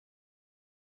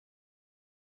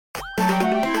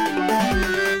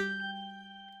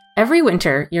Every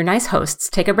winter, your nice hosts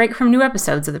take a break from new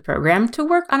episodes of the program to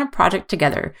work on a project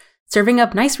together, serving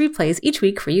up nice replays each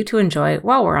week for you to enjoy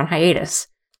while we're on hiatus.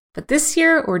 But this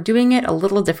year, we're doing it a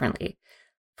little differently.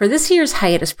 For this year's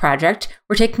hiatus project,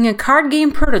 we're taking a card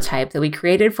game prototype that we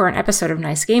created for an episode of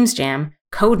Nice Games Jam,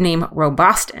 codename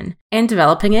Roboston, and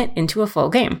developing it into a full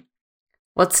game.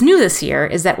 What's new this year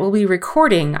is that we'll be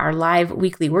recording our live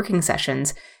weekly working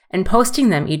sessions and posting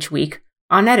them each week,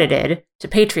 unedited, to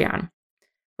Patreon.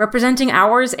 Representing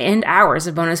hours and hours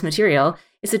of bonus material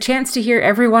is a chance to hear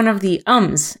every one of the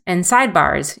ums and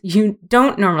sidebars you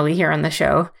don't normally hear on the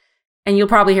show, and you'll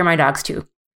probably hear my dogs too.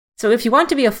 So if you want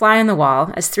to be a fly on the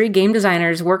wall as 3 game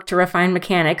designers work to refine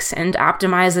mechanics and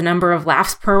optimize the number of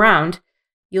laughs per round,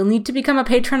 you'll need to become a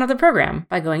patron of the program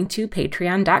by going to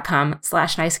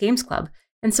patreon.com/nicegamesclub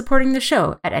and supporting the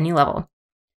show at any level.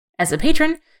 As a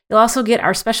patron, you'll also get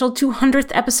our special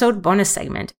 200th episode bonus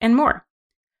segment and more.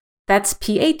 That's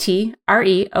Patreon,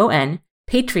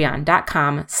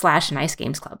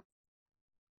 patreon.com/nicegamesclub.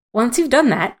 Once you've done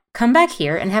that, come back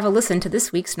here and have a listen to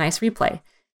this week's nice replay.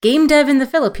 Game Dev in the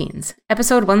Philippines,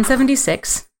 episode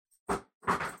 176.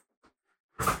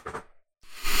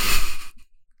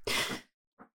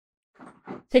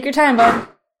 Take your time, bud.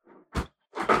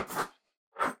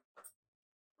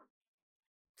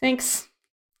 Thanks.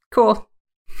 Cool.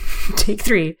 Take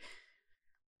 3.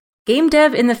 Game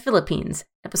Dev in the Philippines,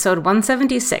 episode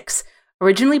 176,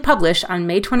 originally published on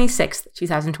May 26th,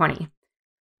 2020.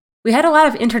 We had a lot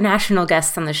of international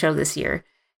guests on the show this year,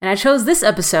 and I chose this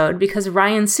episode because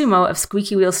Ryan Sumo of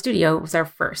Squeaky Wheel Studio was our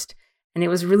first, and it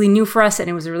was really new for us, and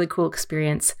it was a really cool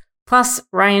experience. Plus,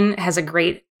 Ryan has a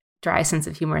great, dry sense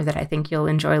of humor that I think you'll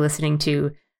enjoy listening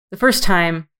to the first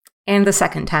time, and the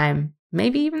second time,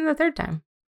 maybe even the third time.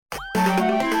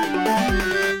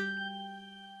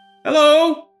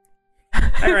 Hello!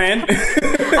 Hi, Ryan.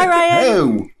 Hi, Ryan.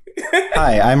 Hello.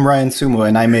 Hi, I'm Ryan Sumo,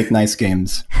 and I make nice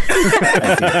games.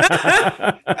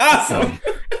 Awesome.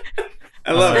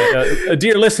 I love it. A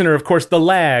dear listener, of course, the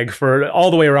lag for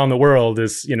all the way around the world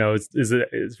is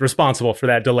responsible for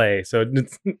that delay. So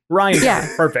Ryan,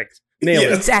 perfect. Nailed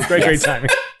it. Exactly. Great timing.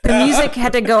 The music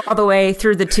had to go all the way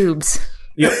through the tubes.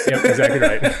 Yep, exactly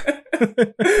right.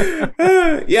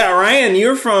 Yeah, Ryan,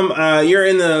 you're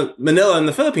in the Manila in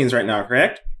the Philippines right now,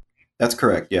 correct? That's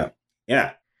correct. Yeah.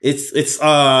 Yeah. It's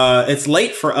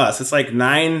late for us. It's like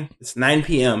 9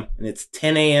 p.m. and it's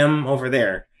 10 a.m. over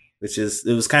there, it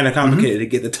was kind of complicated to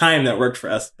get the time that worked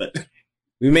for us, but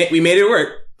we made it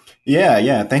work.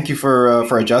 Yeah. Thank you for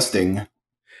adjusting.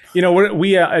 You know,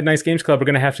 we at Nice Games Club are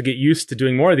going to have to get used to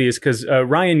doing more of these because,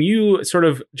 Ryan, you sort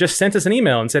of just sent us an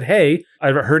email and said, hey,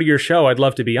 I've heard of your show. I'd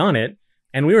love to be on it.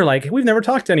 And we were like, we've never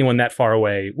talked to anyone that far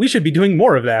away. We should be doing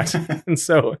more of that. And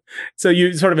so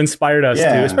you sort of inspired us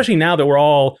to, especially now that we're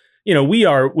all, we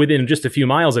are within just a few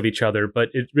miles of each other, but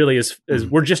it really is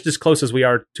we're just as close as we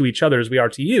are to each other as we are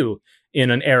to you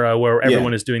in an era where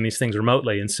everyone is doing these things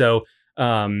remotely. And so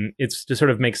it's to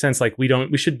sort of make sense. Like we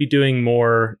should be doing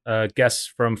more guests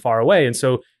from far away. And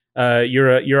so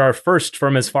you're our first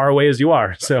from as far away as you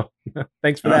are. So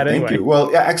thanks for that. Thank you.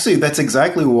 Well, actually, that's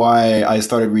exactly why I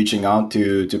started reaching out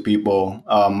to people.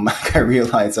 I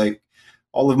realized like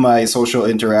all of my social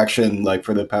interaction, like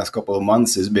for the past couple of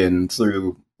months, has been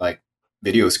through like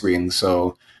video screens.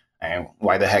 So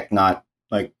why the heck not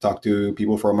like talk to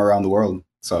people from around the world?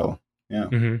 So yeah.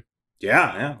 Mm-hmm.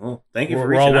 Yeah. Well, thank you for we're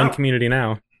reaching out. We're all one community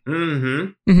now.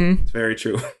 Mm-hmm. Mm-hmm. It's very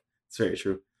true. It's very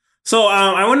true. So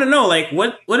I want to know, like,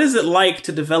 what is it like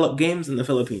to develop games in the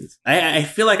Philippines? I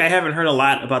feel like I haven't heard a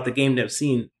lot about the game dev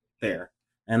scene there,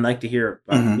 and I'd like to hear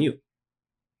about from you.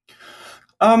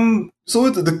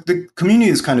 So the community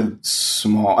is kind of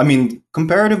small. I mean,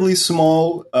 comparatively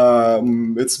small.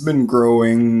 It's been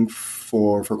growing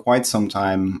for quite some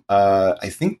time. I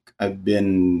think I've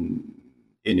been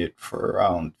in it for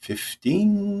around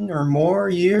 15 or more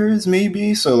years,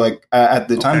 maybe. So like at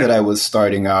the time that I was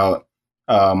starting out,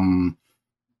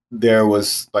 there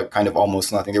was like kind of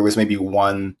almost nothing. There was maybe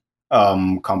one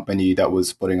company that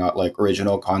was putting out like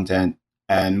original content,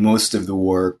 and most of the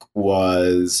work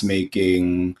was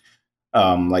making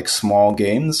like small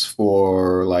games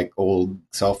for like old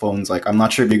cell phones. Like I'm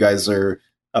not sure if you guys are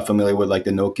familiar with like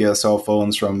the Nokia cell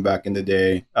phones from back in the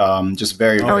day. Just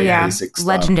very basic stuff.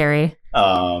 Legendary.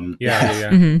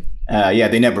 Yeah.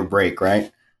 They never break,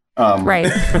 right? Right.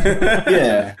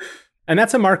 Yeah. And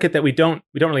that's a market that we don't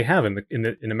really have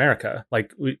in America.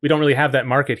 Like we don't really have that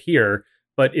market here,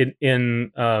 but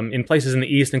in places in the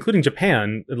East, including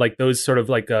Japan, like those sort of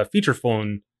like feature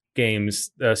phone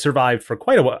games survived for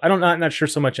quite a while. I'm not sure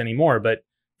so much anymore, but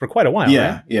for quite a while.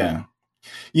 Yeah, right? yeah.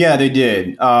 Yeah, they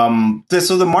did.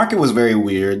 So the market was very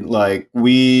weird. Like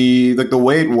the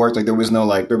way it worked, like there was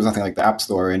nothing like the App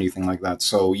Store or anything like that.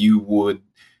 So you would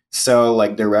sell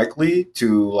like directly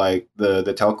to like the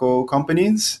telco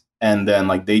companies, and then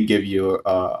like they give you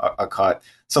a cut.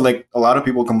 So like a lot of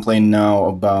people complain now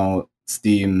about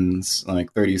Steam's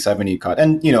like 3070 cut,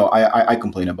 and I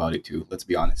complain about it too. Let's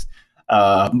be honest.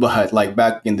 But like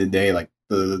back in the day, like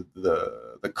the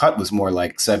cut was more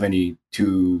like 70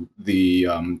 to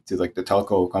like the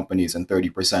telco companies and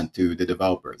 30% to the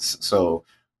developers. So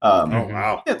Oh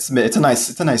wow. it's a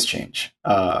nice change.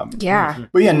 Yeah.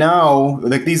 But yeah, now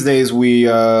like these days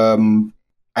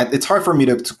it's hard for me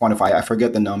to quantify. I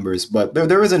forget the numbers, but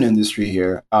there is an industry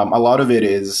here. A lot of it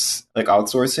is like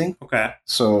outsourcing. Okay.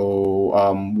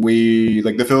 So we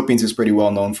like the Philippines is pretty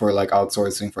well known for like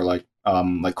outsourcing for like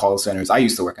call centers. I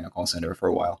used to work in a call center for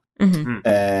a while.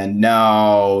 And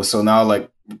now like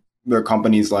there are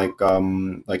companies like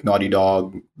Naughty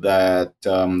Dog that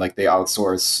like they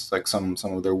outsource like some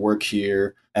of their work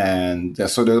here, and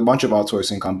so there's a bunch of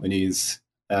outsourcing companies.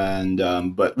 And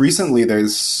but recently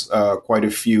there's quite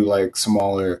a few like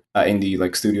smaller indie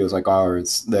like studios like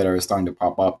ours that are starting to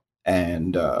pop up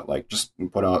and like just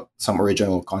put out some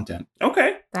original content.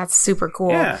 Okay. That's super cool.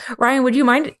 Yeah. Ryan, would you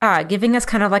mind giving us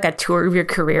kind of like a tour of your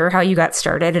career, how you got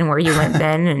started and where you went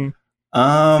then?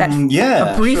 And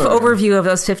yeah, a brief sure. overview of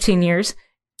those 15 years.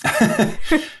 The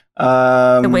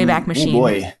Wayback Machine. Oh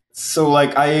boy. So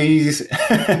like I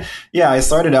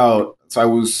started out, so I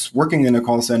was working in a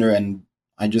call center and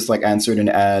I just like answered an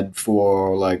ad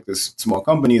for like this small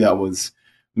company that was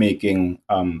making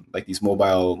like these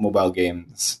mobile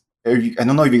games. I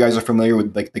don't know if you guys are familiar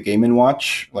with like the Game &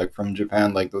 Watch, like from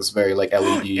Japan, like those very like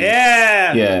LED.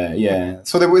 Yeah.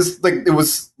 So it was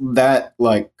that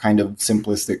like kind of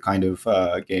simplistic kind of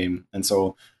game, and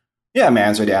so yeah, my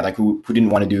answer to that, like who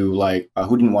didn't want to do like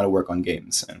who didn't want to work on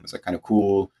games, and it was like kind of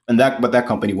cool. And that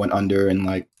company went under in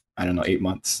like I don't know 8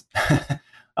 months.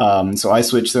 So I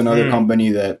switched to another company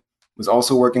that was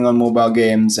also working on mobile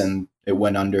games, and it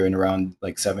went under in around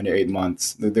like 7 to 8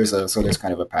 months. There's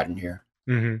kind of a pattern here.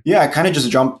 Mm-hmm. Yeah, I kind of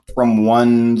just jumped from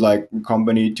one like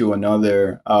company to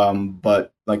another.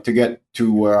 But like to get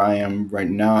to where I am right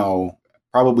now,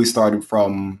 probably started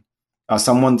from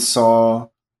someone saw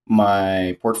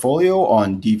my portfolio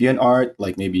on DeviantArt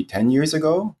like maybe 10 years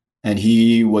ago, and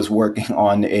he was working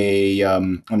on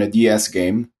a DS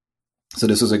game. So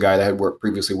this was a guy that had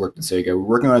previously worked at Sega. We were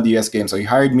working on a DS game, so he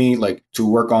hired me like to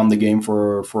work on the game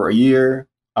for a year.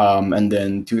 And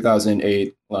then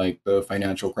 2008, like the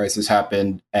financial crisis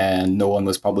happened, and no one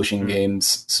was publishing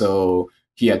games, so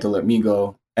he had to let me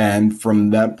go. And from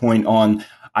that point on,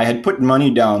 I had put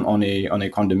money down on a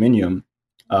condominium,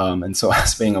 and so I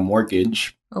was paying a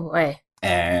mortgage. Oh boy!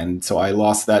 And so I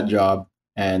lost that job,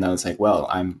 and I was like, well,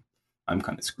 I'm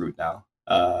kind of screwed now.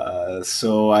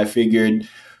 So I figured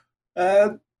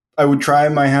I would try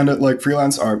my hand at like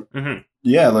freelance art. Mm-hmm.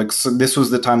 Yeah, like so this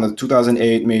was the time that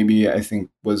 2008 maybe I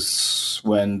think was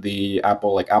when the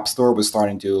Apple like App Store was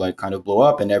starting to like kind of blow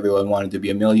up, and everyone wanted to be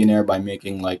a millionaire by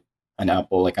making like an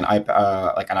Apple like an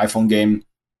iPad like an iPhone game.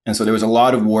 And so there was a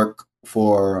lot of work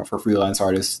for freelance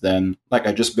artists then. Like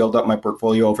I just built up my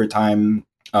portfolio over time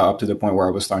up to the point where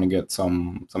I was starting to get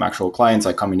some actual clients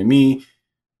like coming to me.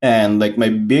 And like my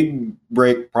big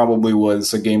break probably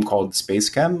was a game called Space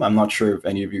Chem. I'm not sure if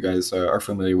any of you guys are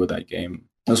familiar with that game.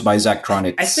 It was by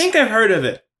Zachtronics. I think I've heard of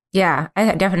it. Yeah,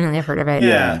 I definitely have heard of it.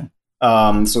 Yeah.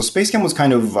 So Space Chem was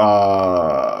kind of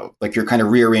like you're kind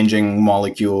of rearranging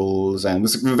molecules, and it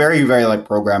was a very, very like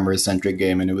programmer-centric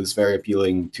game, and it was very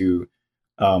appealing to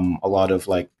a lot of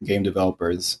like game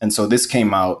developers. And so this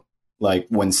came out like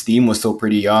when Steam was still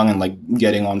pretty young, and like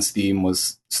getting on Steam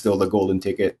was still the golden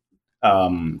ticket.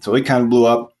 So it kind of blew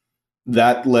up.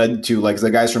 That led to like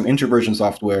the guys from Introversion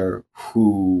Software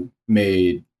who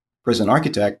made Prison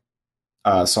Architect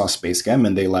saw Space Chem,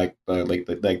 and they liked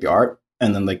the art,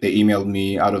 and then like they emailed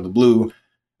me out of the blue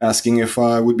asking if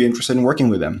I would be interested in working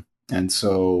with them. And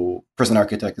so Prison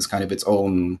Architect is kind of its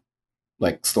own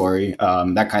like story.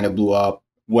 That kind of blew up.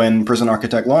 When Prison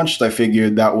Architect launched, I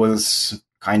figured that was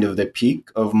kind of the peak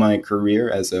of my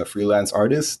career as a freelance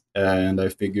artist, and I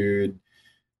figured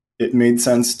it made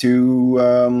sense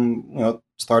to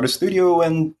start a studio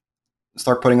and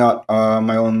start putting out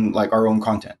our own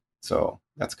content. So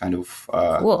that's kind of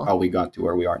Cool. how we got to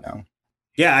where we are now.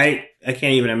 Yeah, I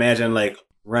can't even imagine like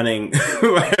running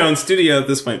my own studio at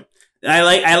this point. I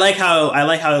like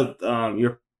how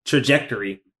your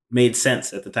trajectory made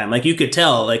sense at the time. Like you could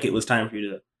tell like it was time for you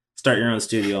to start your own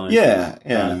studio and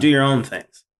Yeah. do your own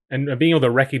things. And being able to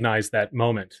recognize that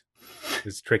moment.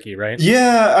 is tricky, right?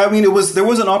 Yeah, I mean, there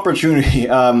was an opportunity.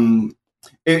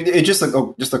 It just like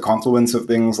just a confluence of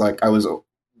things. Like I was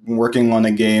working on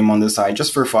a game on the side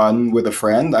just for fun with a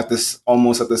friend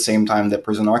almost at the same time that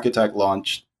Prison Architect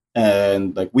launched,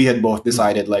 and like we had both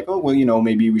decided like, oh well,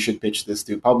 maybe we should pitch this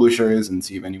to publishers and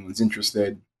see if anyone's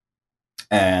interested.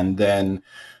 And then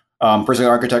Prison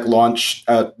Architect launched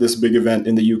at this big event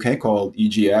in the UK called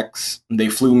EGX. They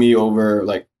flew me over,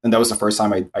 and that was the first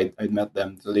time I'd met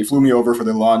them. So they flew me over for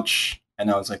the launch, and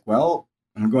I was like, well,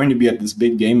 I'm going to be at this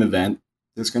big game event.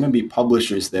 There's going to be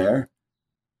publishers there.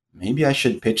 Maybe I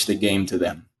should pitch the game to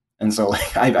them. And so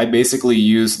I basically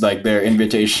used like their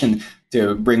invitation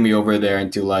to bring me over there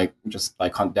and to just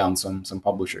hunt down some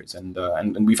publishers.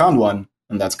 And we found one,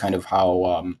 and that's kind of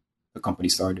how the company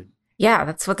started. Yeah,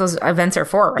 that's what those events are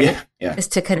for, right? Yeah. Is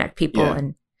to connect people. Yeah.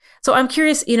 And so I'm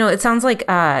curious, it sounds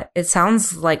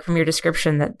like from your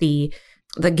description that the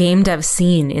game dev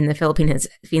scene in the Philippines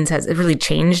has really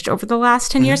changed over the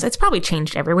last 10 years. It's probably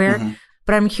changed everywhere. Mm-hmm.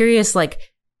 But I'm curious,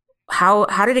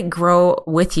 how did it grow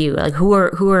with you? Like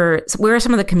where are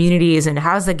some of the communities, and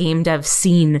how's the game dev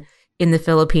scene in the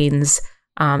Philippines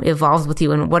evolved with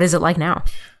you, and what is it like now?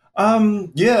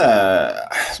 Yeah,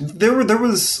 there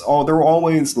were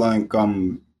always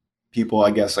people,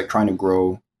 I guess, trying to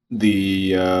grow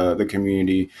the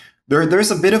community.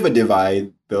 There's a bit of a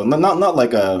divide though, not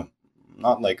like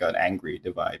an angry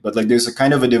divide, but there's a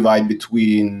kind of a divide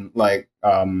between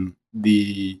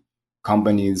the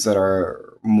companies that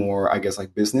are more, I guess,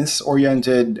 business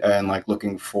oriented and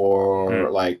looking for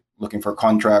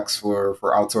contracts for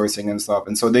outsourcing and stuff.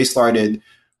 And so they started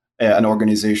an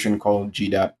organization called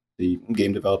GDAP, the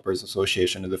Game Developers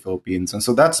Association of the Philippines. And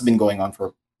so that's been going on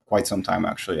for quite some time,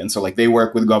 actually. And so they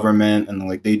work with government, and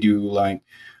they do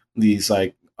these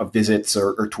visits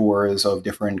or tours of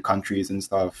different countries and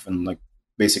stuff, and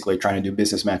basically trying to do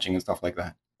business matching and stuff like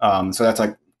that. So that's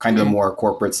kind of the more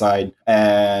corporate side.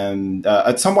 And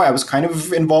at some point I was kind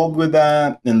of involved with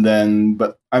that,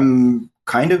 but I'm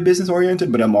kind of business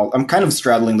oriented, but I'm kind of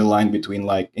straddling the line between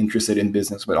interested in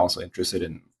business but also interested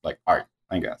in art,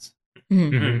 I guess.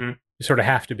 Mm-hmm. Mm-hmm. You sort of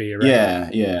have to be,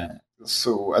 right? Yeah.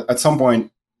 So at some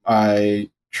point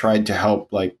I tried to help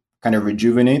kind of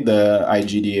rejuvenate the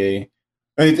IGDA.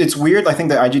 It's weird. I think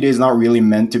the IGDA is not really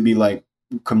meant to be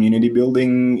community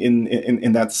building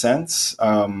in that sense.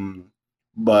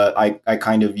 But I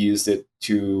kind of used it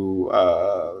to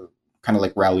kind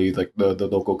of rally the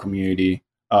local community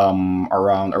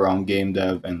around game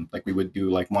dev, and we would do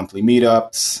monthly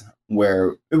meetups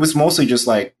where it was mostly just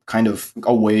kind of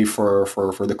a way for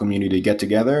the community to get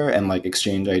together and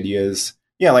exchange ideas.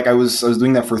 Yeah, I was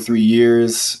doing that for 3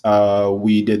 years.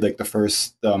 We did the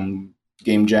first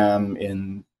game jam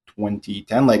in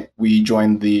 2010. We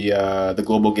joined the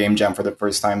global game jam for the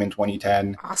first time in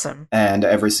 2010. Awesome. And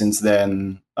ever since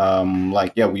then,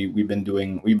 we've been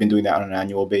doing that on an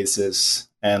annual basis.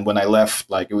 And when I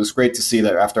left, it was great to see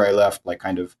that after I left,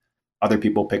 kind of other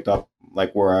people picked up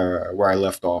where I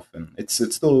left off, and it's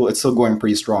still going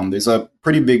pretty strong. There's a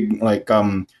pretty big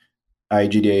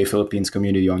IGDA Philippines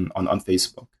community on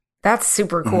Facebook. That's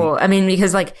super cool. Mm-hmm. I mean,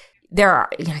 because I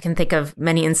can think of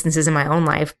many instances in my own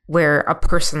life where a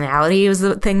personality was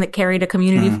the thing that carried a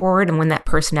community forward. And when that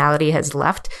personality has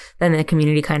left, then the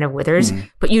community kind of withers. Mm-hmm.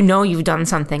 But you've done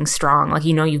something strong.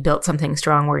 You've built something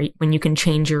strong when you can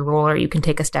change your role or you can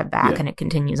take a step back and it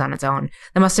continues on its own.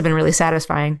 That must have been really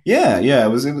satisfying. Yeah. It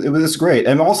was great.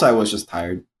 And also I was just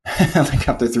tired.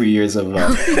 After 3 years of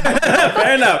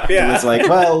fair enough. Yeah. It was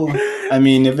well, I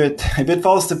mean, if it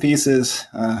falls to pieces,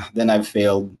 then I've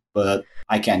failed, but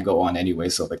I can't go on anyway.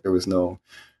 So there was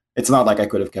it's not I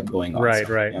could have kept going on. Right,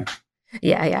 so, right.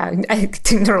 Yeah. I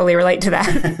can totally relate to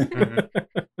that.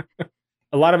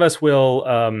 A lot of us will,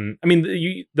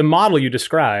 the model you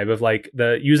describe of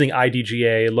using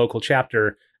IDGA local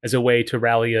chapter as a way to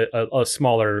rally a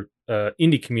smaller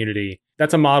indie community.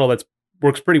 That's a model that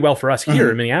works pretty well for us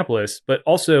here in Minneapolis, but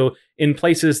also in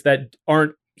places that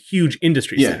aren't huge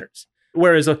industry centers.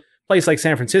 Whereas a place like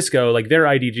San Francisco, their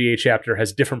IDGA chapter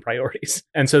has different priorities.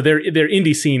 And so their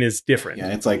indie scene is different.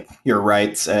 Yeah, it's your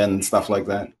rights and stuff like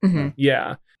that. Mm-hmm.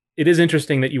 Yeah. It is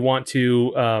interesting that you want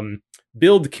to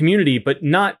build community, but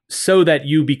not so that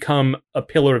you become a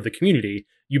pillar of the community.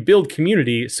 You build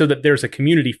community so that there's a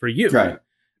community for you. Right.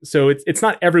 So it's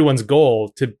not everyone's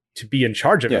goal to be in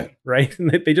charge of it, right?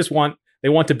 They just want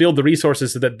to build the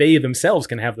resources so that they themselves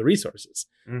can have the resources.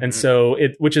 Mm-hmm. And so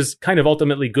which is kind of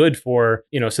ultimately good for,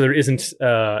 so there isn't,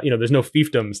 there's no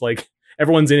fiefdoms,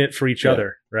 everyone's in it for each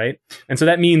other. Right. And so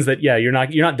that means that, you're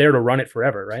not there to run it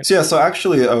forever. Right. So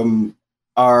actually,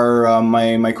 our,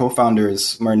 my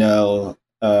co-founders, Marnell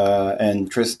and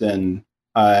Tristan,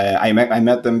 I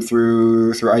met them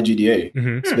through IGDA,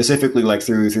 Mhm. specifically like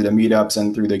through the meetups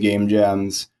and through the game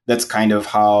jams. That's kind of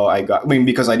how I got. I mean,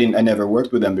 because I never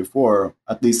worked with them before.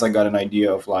 At least I got an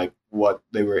idea of like what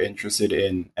they were interested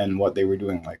in and what they were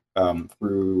doing, like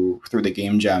through the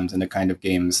game jams and the kind of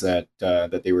games that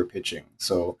they were pitching.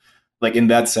 So, like in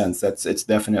that sense, it's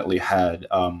definitely had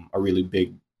a really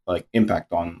big like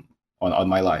impact on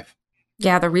my life.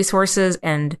 Yeah, the resources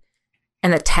and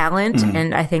the talent, Mhm.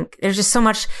 and I think there's just so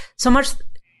much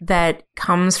that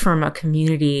comes from a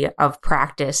community of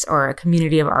practice or a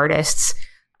community of artists,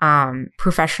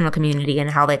 professional community, and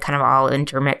how they kind of all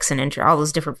intermix and all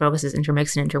those different focuses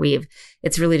intermix and interweave.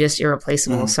 It's really just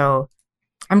irreplaceable. Mhm. So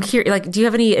I'm curious, like, do you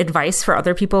have any advice for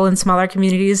other people in smaller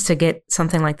communities to get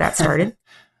something like that started?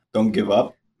 Don't give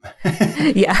up.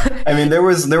 Yeah. I mean, there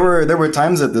were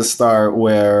times at the start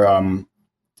where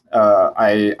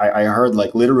I heard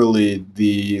like literally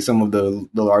some of the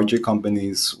larger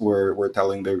companies were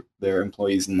telling their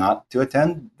employees not to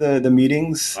attend the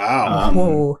meetings. Wow.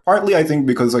 Whoa. Partly, I think,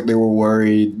 because like they were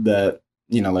worried that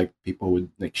like people would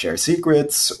like share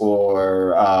secrets,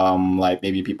 or like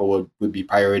maybe people would be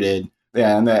pirated.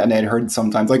 Yeah, and I'd heard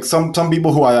sometimes like some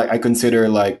people who I consider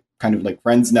like kind of like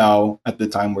friends now at the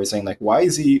time were saying like, why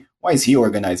is he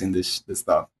organizing this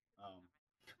stuff?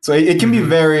 So it can be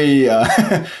very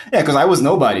yeah, because I was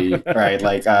nobody, right?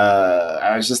 Like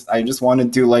I just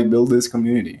wanted to like build this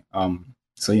community.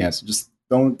 So yes, just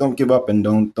don't give up and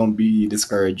don't be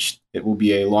discouraged. It will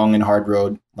be a long and hard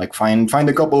road. Like find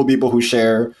a couple of people who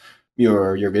share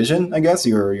your vision, I guess,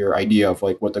 your idea of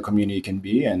like what the community can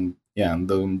be, and yeah, and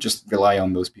then just rely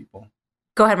on those people.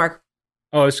 Go ahead, Mark.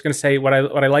 Oh, I was just going to say what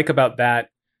I like about that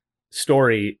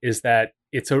story is that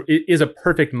it is a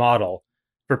perfect model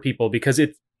for people, because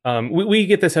it's we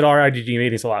get this at our IGG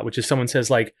meetings a lot, which is someone says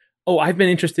like, oh, I've been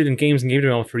interested in games and game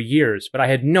development for years, but I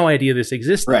had no idea this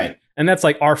existed. Right. And that's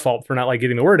like our fault for not like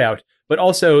getting the word out. But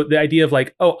also the idea of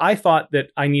like, oh, I thought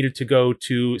that I needed to go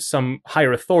to some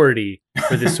higher authority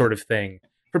for this sort of thing.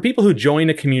 For people who join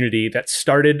a community that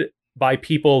started by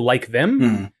people like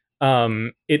them,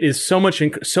 it is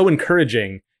so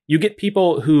encouraging. You get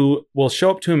people who will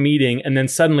show up to a meeting and then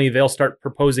suddenly they'll start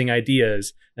proposing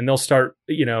ideas and they'll start,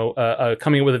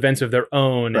 coming up with events of their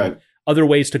own, Right. and other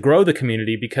ways to grow the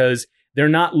community, because they're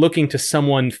not looking to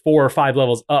someone 4 or 5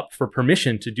 levels up for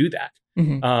permission to do that.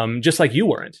 Mhm. Just like you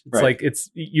weren't. It's Right. like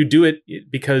you do it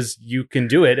because you can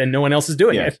do it and no one else is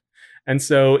doing Yeah. it. And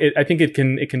so I think it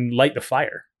can light the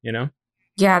fire,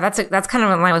 Yeah, that's kind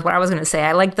of in line with what I was going to say. I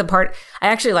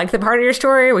actually like the part of your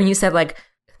story when you said like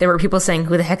there were people saying,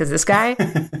 "Who the heck is this guy?"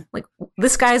 Like,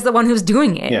 this guy's the one who's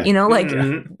doing it. Yeah. Like,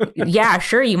 Mhm. yeah,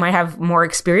 sure, you might have more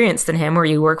experience than him, or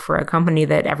you work for a company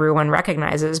that everyone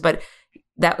recognizes, but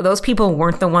those people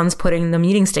weren't the ones putting the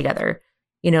meetings together.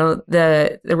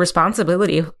 The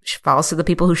responsibility falls to the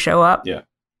people who show up. Yeah.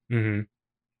 Mm-hmm.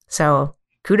 So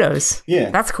kudos.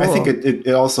 Yeah, That's cool. I think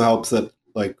it also helps that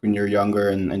like when you're younger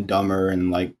and dumber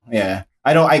and like, yeah,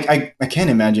 I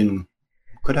can't imagine.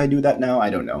 Could I do that now? I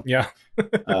don't know. Yeah.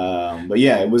 But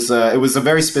yeah, it was a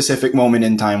very specific moment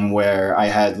in time where I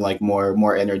had like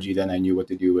more energy than I knew what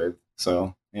to do with.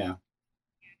 So yeah.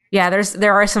 Yeah,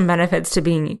 there are some benefits to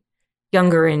being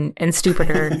younger and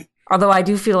stupider. Although I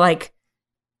do feel like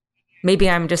maybe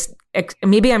I'm just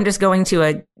going to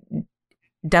a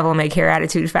devil may care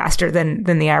attitude faster than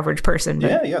the average person.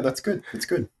 But Yeah, that's good. It's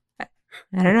good.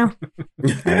 I don't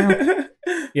know.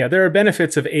 Yeah, there are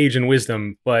benefits of age and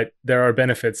wisdom, but there are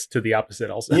benefits to the opposite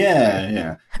also.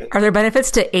 Yeah. Are there benefits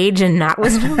to age and not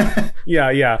wisdom?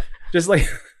 Yeah. Just like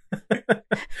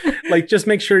like just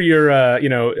make sure you're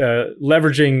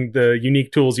leveraging the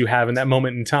unique tools you have in that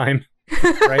moment in time,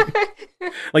 right?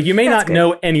 Like you may That's not good.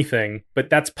 know anything, but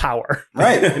that's power.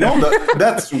 Right. No,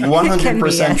 that's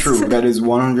 100% yes. true. That is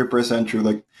 100% true.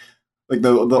 Like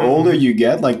the older you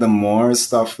get, like the more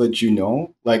stuff that you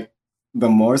know, like the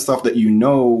more stuff that you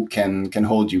know can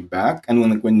hold you back.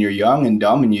 And when you're young and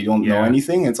dumb and you don't know Yeah.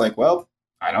 anything, it's like, well,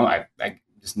 I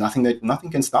just nothing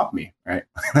can stop me. Right.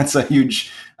 That's a huge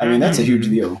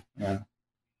deal. Yeah.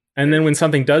 And then when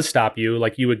something does stop you,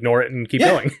 like you ignore it and keep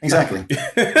Yeah, going. exactly.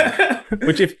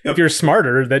 Which if you're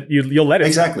smarter, that you'll let it.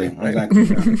 Exactly. Right?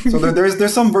 Yeah. So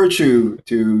there's some virtue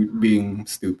to being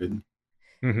stupid.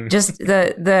 Mhm. Just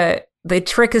the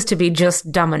trick is to be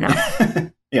just dumb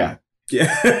enough. Yeah.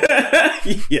 Yeah.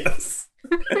 Yes.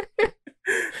 If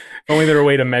only there were a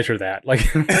way to measure that. Like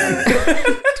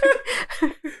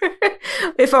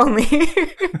If only.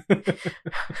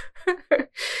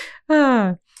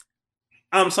 Ah.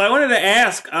 So I wanted to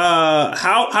ask,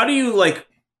 how do you like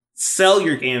sell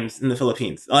your games in the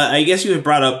Philippines? I guess you had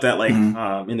brought up that like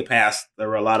in the past there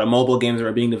were a lot of mobile games that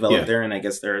were being developed there, and I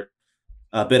guess they're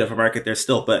a bit of a market there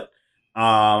still. But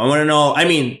I want to know. I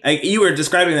mean, you were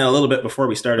describing that a little bit before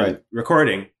we started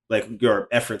recording, like your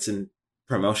efforts in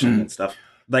promotion and stuff.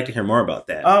 I'd like to hear more about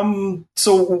that.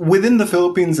 So within the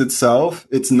Philippines itself,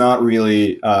 it's not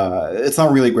really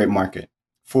a great market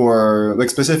for like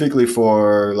specifically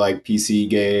for like PC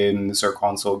games or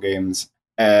console games,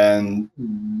 and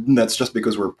that's just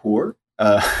because we're poor.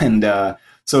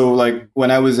 So like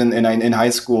when I was in high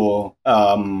school,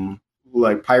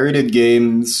 like pirated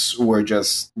games were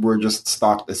just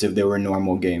stocked as if they were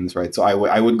normal games, right? So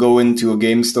I would go into a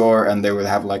game store and they would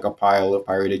have like a pile of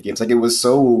pirated games. Like it was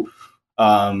so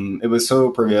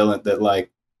prevalent that like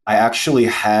I actually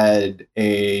had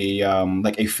a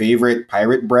favorite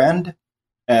pirate brand,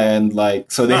 and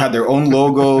like so they had their own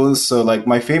logos. So like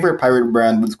my favorite pirate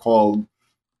brand was called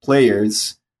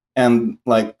Players. And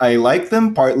like I like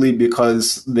them partly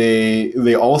because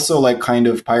they also like kind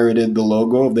of pirated the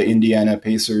logo of the Indiana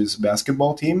Pacers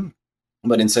basketball team,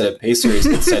 but instead of Pacers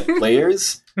it said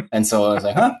Players, and so I was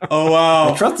like, huh? Oh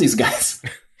wow! I trust these guys.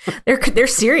 They're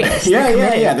serious.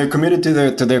 Yeah. They're committed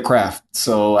to their craft.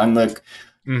 So I'm like,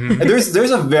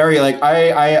 there's a very like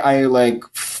I like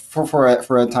for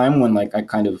a time when like I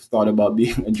kind of thought about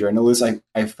being a journalist.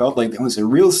 I felt like there was a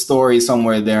real story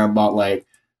somewhere there about like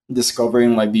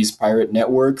discovering like these pirate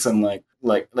networks and like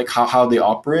how they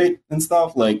operate and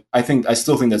stuff. Like I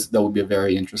still think that would be a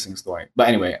very interesting story. But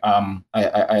anyway,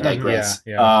 I digress.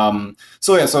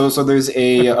 So there's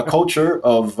a culture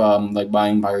of like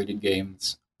buying pirated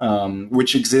games,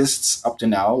 which exists up to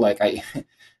now. Like I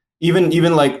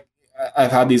even like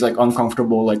I've had these like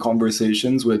uncomfortable like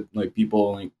conversations with like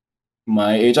people like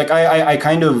my age. Like I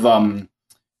kind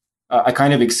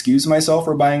of excused myself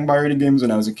for buying pirated games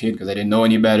when I was a kid because I didn't know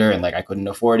any better and like I couldn't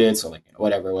afford it. So like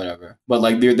whatever. But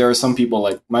like there are some people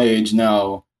like my age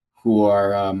now who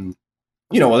are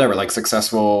like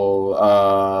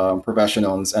successful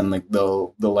professionals, and like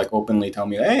they'll like openly tell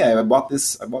me, hey, I bought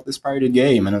this pirated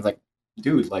game, and I was like,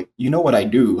 dude, like you know what I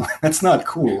do? That's not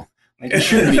cool. Like you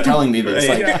shouldn't be telling me this.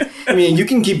 Like I mean, you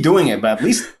can keep doing it, but at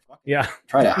least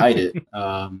try to hide it.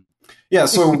 Yeah,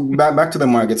 so back to the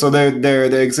market. So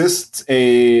there exists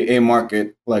a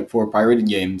market like for pirated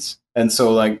games, and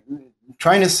so like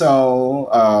trying to sell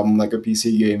like a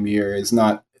PC game here it's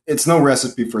no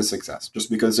recipe for success, just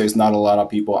because there's not a lot of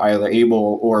people either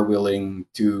able or willing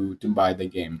to buy the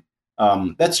game.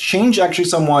 That's changed actually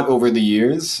somewhat over the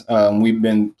years. We've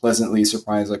been pleasantly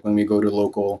surprised, like when we go to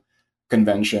local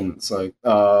conventions, like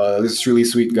this really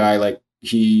sweet guy, like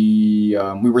we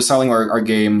were selling our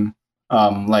game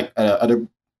like at a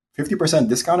 50%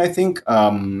 discount, I think,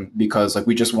 because like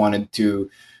we just wanted to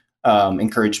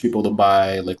encourage people to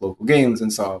buy like local games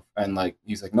and stuff. And like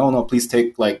he's like, no, please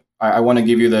take like I want to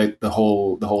give you the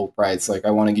whole price. Like I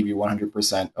want to give you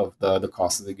 100% of the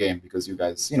cost of the game because you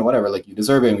guys, whatever, like you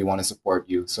deserve it, and we want to support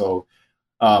you. So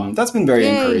that's been very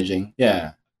encouraging.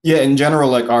 Yeah. In general,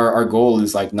 like our goal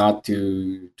is like not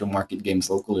to market games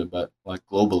locally, but like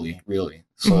globally, really.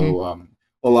 So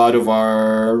a lot of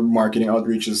our marketing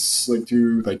outreach is like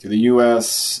to the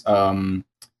US, to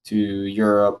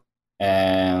Europe,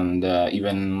 and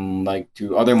even like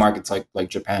to other markets like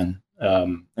Japan.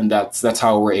 And that's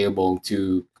how we're able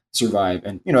to survive.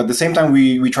 And at the same time,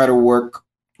 we try to work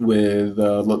with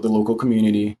the local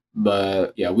community.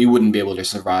 But yeah, we wouldn't be able to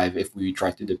survive if we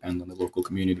tried to depend on the local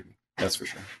community. That's for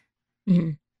sure.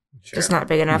 Mm-hmm. Sure. Just not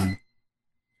big enough.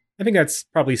 I think that's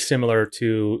probably similar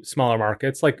to smaller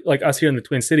markets like us here in the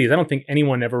Twin Cities. I don't think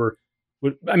anyone ever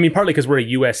would. I mean, partly because we're a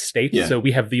U.S. state, so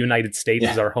we have the United States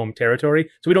as our home territory.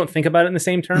 So we don't think about it in the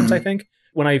same terms, I think.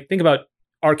 When I think about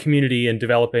our community and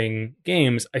developing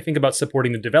games, I think about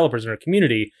supporting the developers in our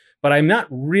community, but I'm not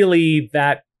really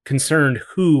that concerned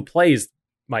who plays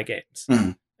my games.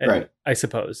 Right. I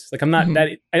suppose. Like I'm not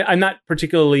I'm not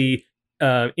particularly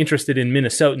interested in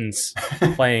Minnesotans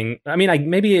playing. I mean,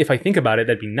 maybe if I think about it,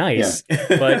 that'd be nice,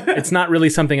 but it's not really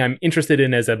something I'm interested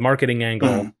in as a marketing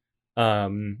angle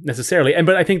necessarily.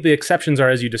 But I think the exceptions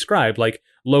are, as you described, like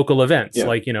local events,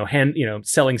 like,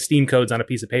 selling Steam codes on a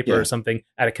piece of paper or something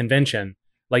at a convention.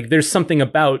 Like there's something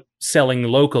about selling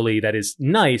locally that is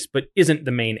nice, but isn't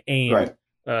the main aim. Right.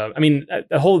 I mean,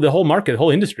 the whole market, the whole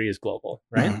industry is global,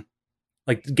 right?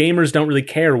 Like gamers don't really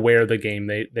care where the game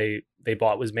they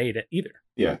bought was made either.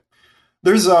 Yeah.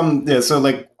 There's so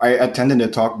like I attended a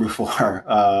talk before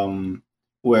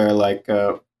where like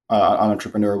an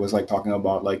entrepreneur was like talking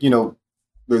about like,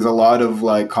 there's a lot of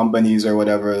like companies or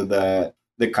whatever that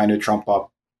kind of trump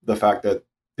up the fact that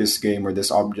this game or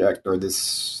this object or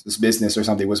this business or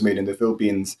something was made in the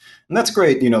Philippines, and that's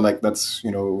great. Like that's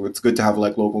it's good to have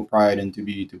like local pride and to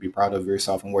be proud of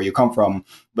yourself and where you come from.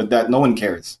 But that no one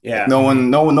cares. Yeah. Like,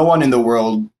 no one in the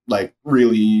world like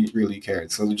really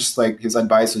cares. So just like his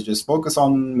advice is just focus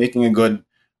on making a good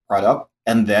product,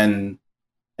 and then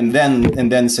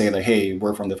say like, hey,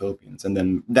 we're from the Philippines, and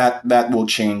then that will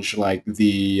change like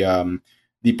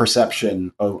the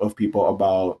perception of people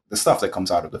about the stuff that comes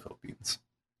out of the Philippines.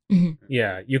 Mm-hmm.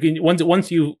 Yeah, you can once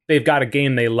they've got a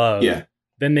game they love. Yeah.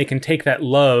 Then they can take that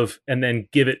love and then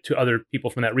give it to other people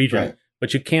from that region. Right.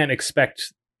 But you can't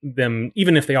expect them,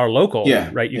 even if they are local, Yeah,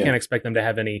 right? You yeah. can't expect them to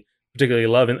have any particularly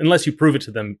love unless you prove it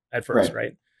to them at first,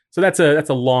 right? So that's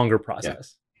a longer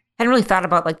process. I hadn't really thought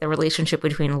about like the relationship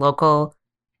between local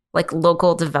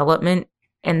development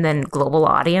and then global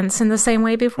audience in the same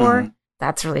way before. Mhm.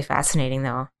 That's really fascinating,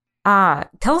 though.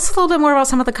 Tell us a little bit more about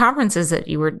some of the conferences that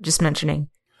you were just mentioning.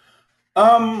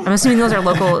 I'm assuming those are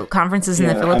local conferences in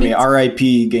the Philippines. I mean,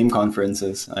 RIP game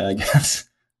conferences, I guess.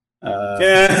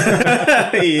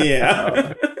 Yeah.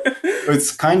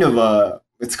 It's kind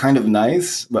of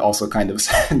nice, but also kind of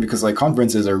sad because like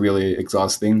conferences are really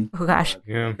exhausting. Oh gosh.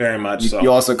 Yeah. Very much so.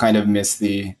 You also kind of miss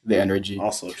the energy.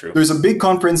 Also true. There's a big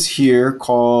conference here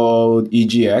called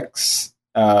EGX.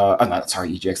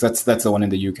 EGX. That's the one in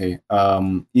the UK.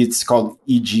 It's called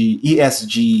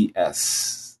ESGS.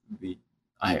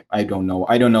 I don't know.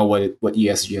 I don't know what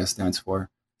ESGS stands for.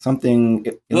 Something.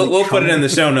 We'll put it in the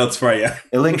show notes for you.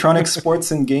 Electronic Sports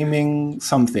and Gaming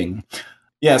something.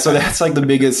 Yeah, so that's like the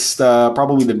biggest,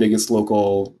 probably the biggest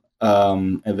local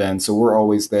event. So we're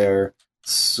always there.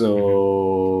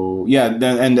 So yeah,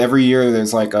 and every year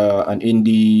there's like an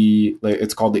indie. Like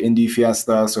it's called the Indie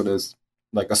Fiesta. So there's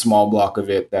like a small block of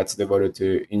it that's devoted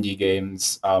to indie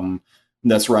games.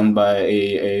 That's run by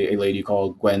a lady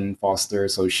called Gwen Foster.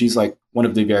 So she's like one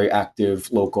of the very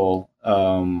active local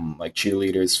like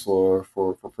cheerleaders for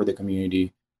the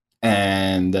community.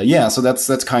 And so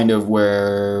that's kind of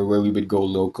where we would go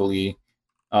locally.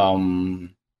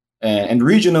 And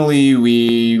regionally,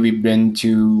 we've been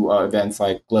to events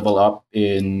like Level Up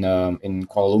in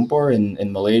Kuala Lumpur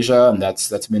in Malaysia, and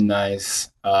that's been nice.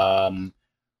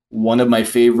 One of my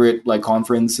favorite like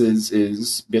conferences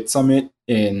is Bit Summit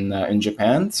in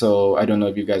Japan. So I don't know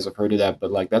if you guys have heard of that, but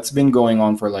like that's been going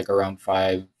on for like around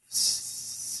 5,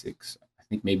 6, I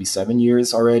think maybe 7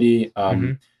 years already.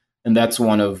 And that's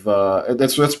one of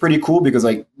that's pretty cool because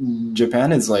like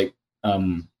Japan is like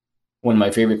one of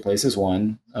my favorite places.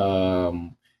 And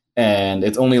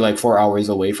it's only like 4 hours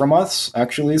away from us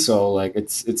actually. So like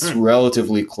it's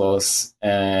relatively close,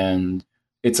 and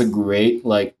it's a great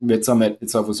like Bit Summit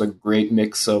itself was a great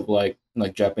mix of like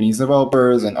Japanese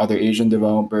developers and other Asian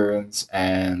developers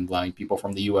and like people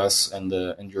from the US and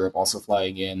Europe also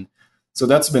flying in. So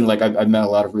that's been like I've met a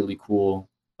lot of really cool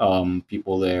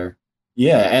people there.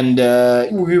 Yeah, and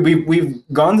we've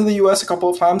gone to the US a couple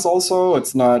of times also.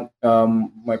 It's not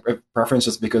my preference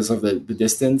just because of the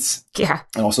distance. Yeah.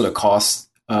 And also the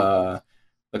cost of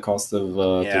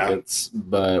tickets.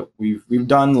 But we've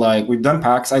done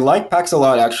PAX. I like PAX a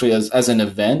lot actually as an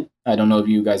event. I don't know if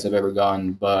you guys have ever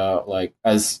gone, but like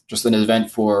as just an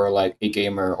event for like a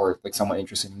gamer or like someone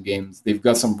interested in games. They've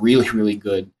got some really, really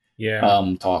good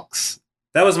talks.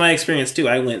 That was my experience too.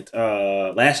 I went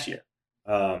last year.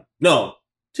 No,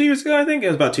 2 years ago. I think it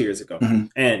was about 2 years ago. Mm-hmm.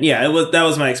 And yeah, that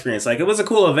was my experience. Like it was a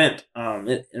cool event.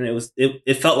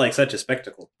 It felt like such a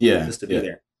spectacle. Yeah, just to be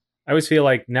there. I always feel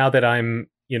like now that I'm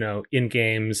in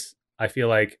games, I feel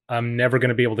like I'm never going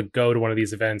to be able to go to one of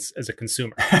these events as a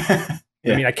consumer.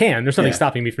 I mean, I can. There's nothing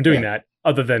stopping me from doing that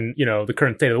other than the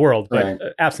current state of the world. But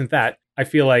absent that, I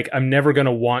feel like I'm never going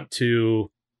to want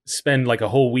to spend like a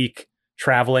whole week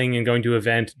traveling and going to an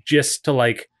event just to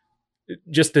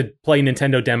play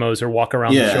Nintendo demos or walk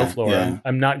around the show floor. Yeah.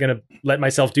 I'm not going to let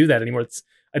myself do that anymore.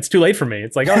 It's too late for me.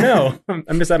 It's like, oh no,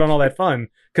 I miss out on all that fun.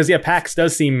 Because PAX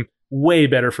does seem way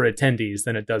better for attendees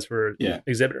than it does for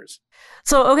exhibitors.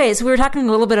 So we were talking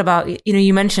a little bit about,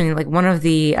 you mentioned like one of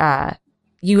the,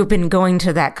 you have been going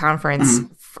to that conference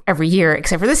every year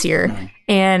except for this year.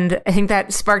 And I think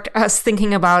that sparked us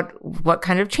thinking about what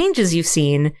kind of changes you've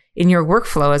seen in your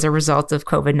workflow as a result of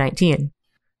COVID-19.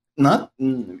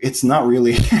 It's not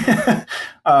really.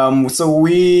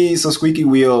 So Squeaky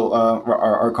Wheel,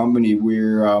 our company, we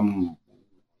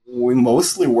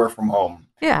mostly work from home.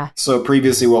 Yeah. So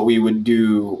previously what we would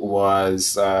do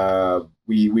was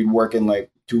we'd work in like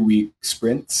 2-week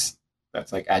sprints.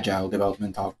 That's like agile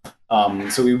development talk.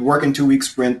 So we would work in 2-week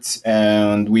sprints,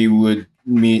 and we would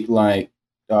meet like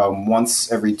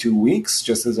once every 2 weeks,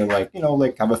 just as a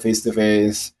have a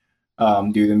face-to-face,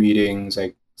 do the meetings,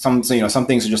 like some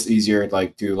things are just easier,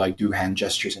 like to like do hand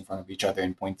gestures in front of each other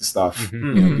and point to stuff.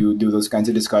 Mhm. You know, do those kinds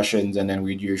of discussions, and then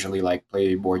we'd usually like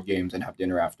play board games and have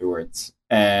dinner afterwards.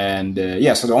 And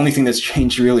so the only thing that's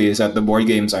changed really is that the board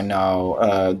games are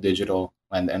now digital,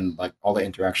 and like all the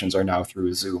interactions are now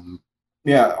through Zoom.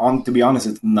 Yeah, to be honest,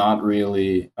 it's not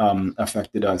really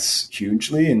affected us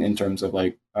hugely in terms of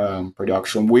like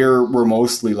production. We're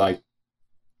mostly like,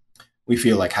 we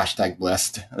feel like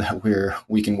 #blessed that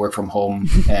we can work from home,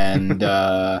 and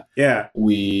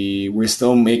we're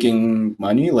still making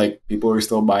money. Like people are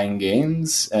still buying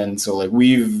games, and so like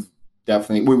we've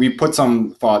definitely we put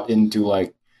some thought into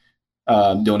like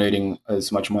donating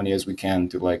as much money as we can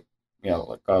to like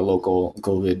local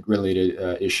COVID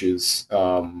related issues,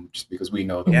 just because we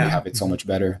know that we have it so much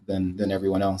better than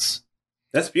everyone else.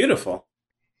 That's beautiful.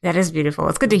 That is beautiful.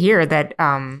 It's good to hear that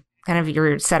kind of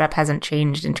your setup hasn't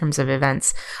changed in terms of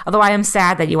events. Although I am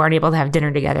sad that you aren't able to have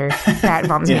dinner together. That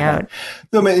bums me out.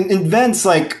 No, but in events,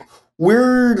 like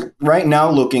we're right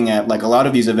now looking at like a lot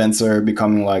of these events are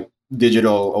becoming like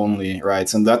digital only, right?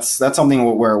 So that's something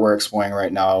we're exploring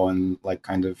right now, and like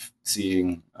kind of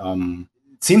seeing.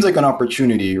 It seems like an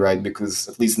opportunity, right? Because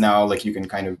at least now, like you can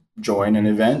kind of join an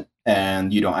event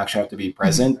and you don't actually have to be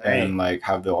present and like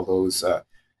have all those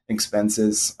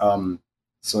expenses.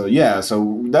 So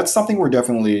that's something we're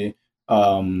definitely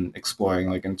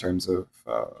exploring, like in terms of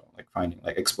like finding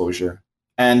like exposure,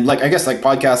 and like I guess like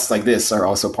podcasts like this are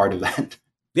also part of that.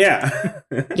 Yeah.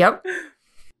 Yep.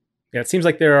 Yeah, it seems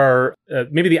like there are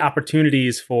maybe the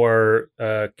opportunities for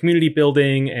community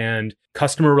building and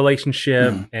customer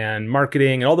relationship and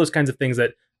marketing and all those kinds of things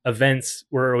that events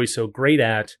were always so great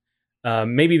at.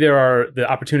 Maybe the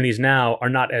opportunities now are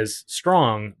not as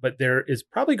strong, but there is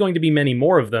probably going to be many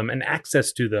more of them, and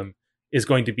access to them is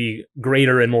going to be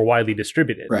greater and more widely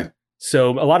distributed. Right.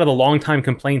 So a lot of the longtime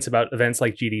complaints about events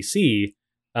like GDC,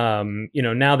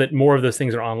 now that more of those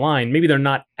things are online, maybe they're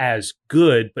not as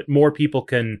good, but more people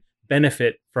can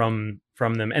benefit from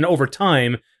them. And over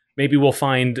time, maybe we'll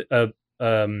find a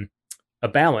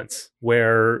balance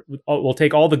where we'll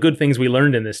take all the good things we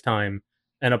learned in this time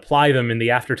and apply them in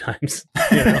the after times.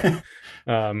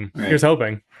 Here's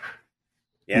hoping.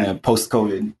 Yeah,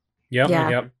 post-COVID.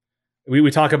 Yep. We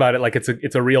talk about it like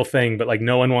it's a real thing, but like we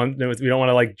don't want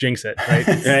to like jinx it, right?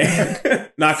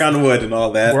 Right. Knock on wood and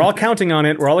all that. We're all counting on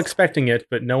it. We're all expecting it,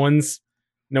 but no one's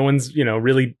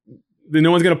really. No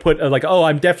one's going to put like, oh,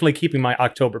 I'm definitely keeping my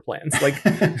October plans. Like,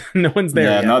 no one's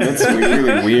there yet. No, that's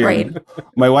really weird. Right.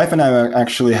 My wife and I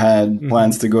actually had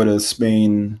plans to go to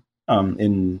Spain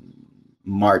in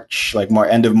March, like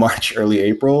end of March, early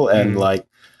April, and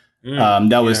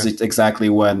that was exactly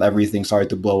when everything started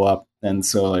to blow up. And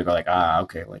so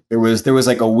okay, like there was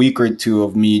like a week or two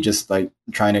of me just like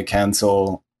trying to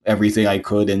cancel everything I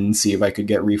could and see if I could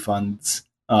get refunds.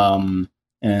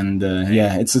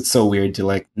 It's so weird to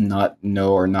like not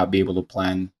know or not be able to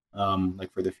plan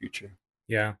like for the future.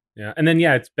 Yeah. And then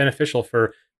it's beneficial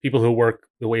for people who work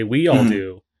the way we all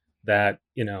do, that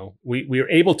we are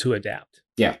able to adapt.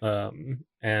 Yeah.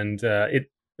 It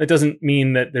doesn't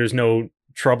mean that there's no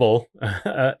trouble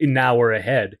now or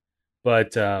ahead,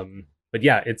 but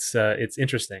it's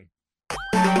interesting.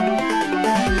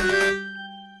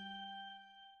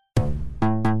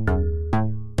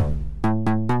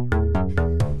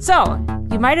 So,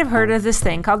 you might have heard of this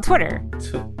thing called Twitter.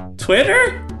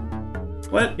 Twitter?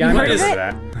 What? Yeah, What is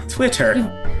that? Twitter?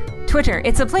 Twitter.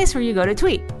 It's a place where you go to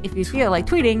tweet. If you feel like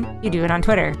tweeting, you do it on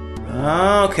Twitter.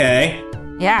 Okay.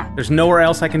 Yeah. There's nowhere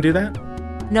else I can do that?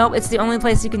 Nope, it's the only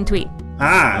place you can tweet.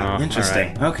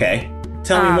 Interesting. Right. Okay.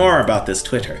 Tell me more about this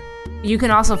Twitter. You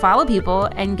can also follow people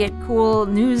and get cool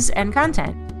news and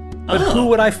content. But who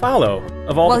would I follow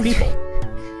of all the people?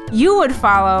 You would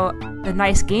follow the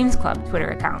Nice Games Club Twitter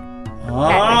account. At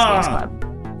Nice Games Club.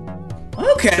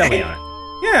 Okay. Tell me on it.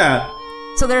 Yeah.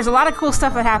 So there's a lot of cool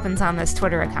stuff that happens on this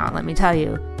Twitter account, let me tell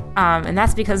you. And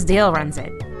that's because Dale runs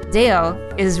it. Dale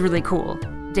is really cool.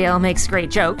 Dale makes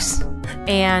great jokes.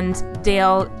 And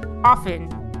Dale often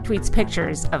tweets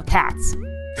pictures of cats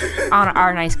on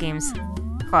our Nice Games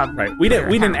Club. Right. We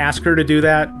didn't ask her to do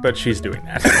that, but she's doing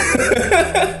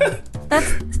that.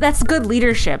 That's good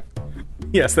leadership.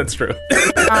 Yes, that's true.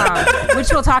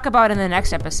 Which we'll talk about in the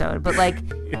next episode. But like,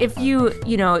 if you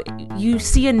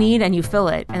see a need and you fill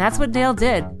it, and that's what Dale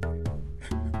did.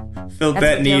 Filled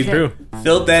that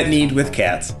need with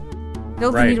cats.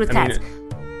 Filled the need with cats.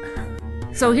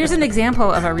 So here's an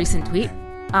example of a recent tweet.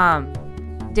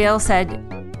 Dale said,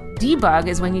 "Debug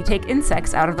is when you take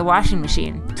insects out of the washing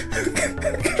machine."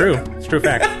 True. It's true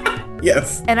fact.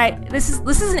 Yes. And this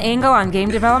is an angle on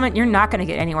game development you're not going to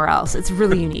get anywhere else. It's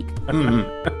really unique.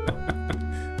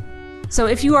 So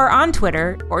if you are on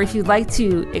Twitter, or if you'd like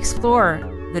to explore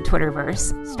the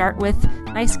Twitterverse, start with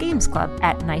Nice Games Club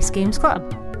at Nice Games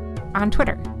Club on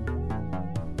Twitter.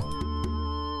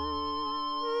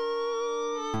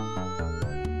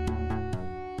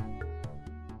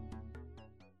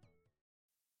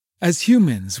 As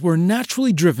humans, we're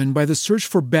naturally driven by the search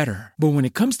for better. But when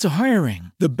it comes to hiring,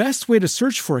 the best way to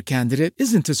search for a candidate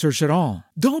isn't to search at all.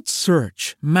 Don't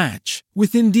search, match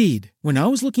with Indeed. When I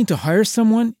was looking to hire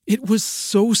someone, it was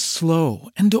so slow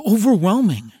and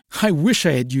overwhelming. I wish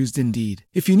I had used Indeed.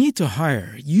 If you need to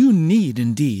hire, you need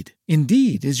Indeed.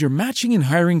 Indeed is your matching and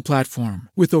hiring platform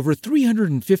with over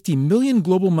 350 million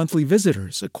global monthly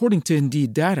visitors, according to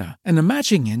Indeed data, and a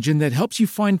matching engine that helps you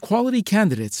find quality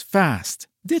candidates fast.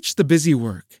 Ditch the busy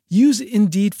work. Use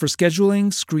Indeed for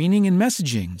scheduling, screening, and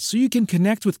messaging so you can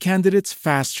connect with candidates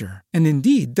faster. And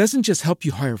Indeed doesn't just help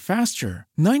you hire faster.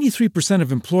 93%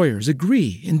 of employers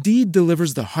agree Indeed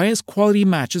delivers the highest quality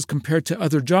matches compared to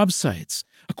other job sites,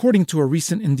 according to a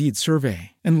recent Indeed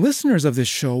survey. And listeners of this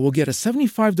show will get a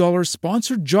 $75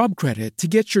 sponsored job credit to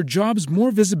get your jobs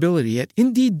more visibility at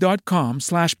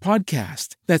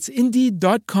Indeed.com/podcast. That's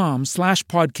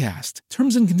Indeed.com/podcast.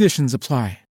 Terms and conditions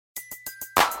apply.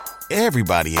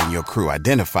 Everybody in your crew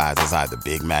identifies as either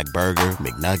Big Mac Burger,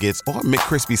 McNuggets, or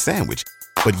McCrispy Sandwich.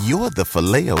 But you're the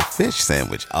Filet-O-Fish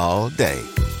Sandwich all day.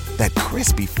 That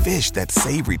crispy fish, that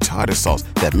savory tartar sauce,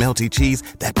 that melty cheese,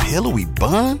 that pillowy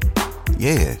bun.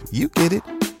 Yeah, you get it.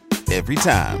 Every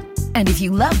time. And if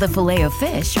you love the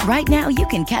Filet-O-Fish, right now you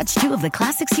can catch two of the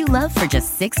classics you love for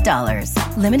just $6.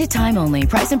 Limited time only.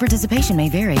 Price and participation may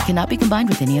vary. Cannot be combined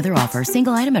with any other offer.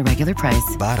 Single item at regular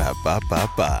price.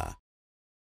 Ba-da-ba-ba-ba.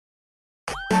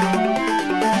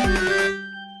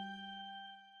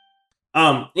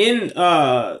 In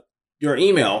your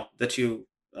email that you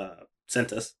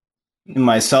sent us, In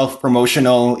my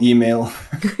self-promotional email,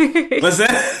 what's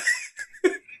that?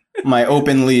 my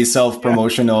openly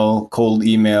self-promotional cold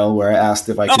email where I asked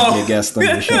if I could be a guest on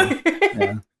the show.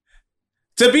 Yeah.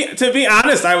 To be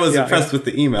honest, I was impressed with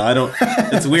the email. I don't.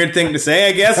 It's a weird thing to say,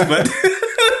 I guess, but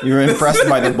You were impressed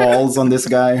by the balls on this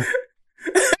guy.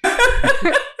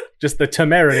 Just the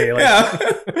temerity. Like.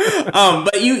 Yeah.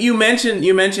 But you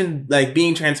mentioned like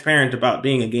being transparent about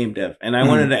being a game dev, and I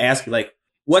wanted to ask you like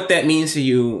what that means to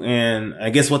you, and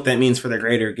I guess what that means for the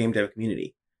greater game dev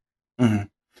community. Mm-hmm.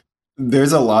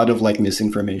 There's a lot of like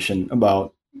misinformation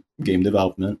about game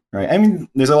development, right? I mean,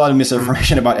 there's a lot of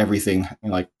misinformation about everything,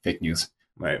 like fake news,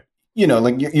 right? You know,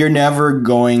 like you're never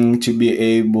going to be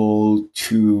able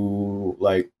to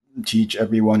like teach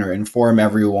everyone or inform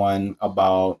everyone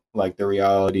about like the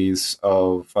realities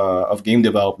of game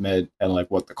development and like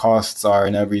what the costs are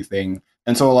and everything.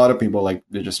 And so a lot of people like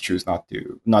they just choose not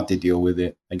to deal with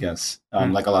it, I guess.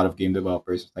 Like a lot of game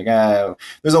developers, like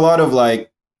there's a lot of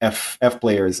like F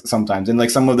players sometimes, and like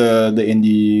some of the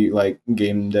indie like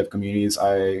game dev communities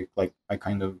I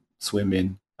kind of swim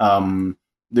in.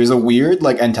 There's a weird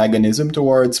like antagonism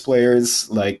towards players,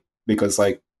 like because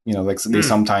like you know like they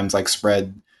sometimes like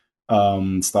spread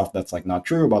stuff that's like not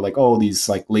true about like these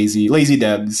like lazy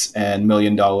devs and $1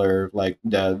 million like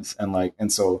devs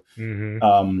and so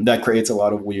that creates a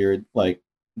lot of weird like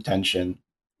tension,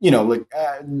 you know, like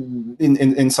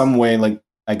in some way, like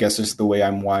I guess just the way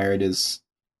I'm wired is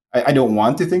I don't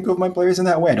want to think of my players in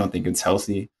that way. I don't think it's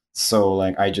healthy, so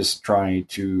like I just try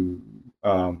to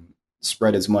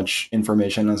spread as much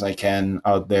information as I can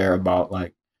out there about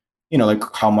like, you know, like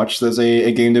how much does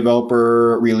a game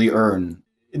developer really earn.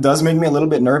 It does make me a little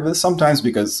bit nervous sometimes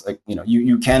because like, you know,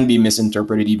 you can be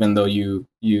misinterpreted even though you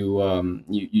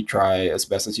try as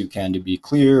best as you can to be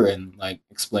clear and like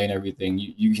explain everything.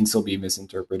 You can still be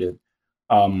misinterpreted.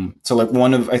 So like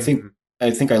I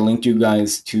think I linked you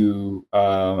guys to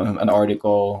an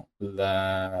article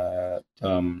that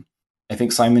I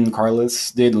think Simon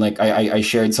Carlos did. Like I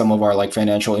shared some of our like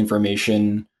financial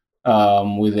information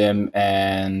with him,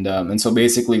 and so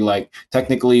basically like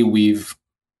technically we've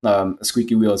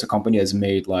Squeaky Wheel as a company has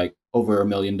made like over $1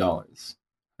 million,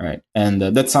 right? And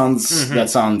that sounds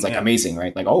like amazing,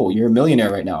 right? Like, oh, you're a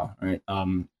millionaire right now, right?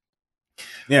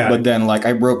 Yeah. But then like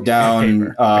I broke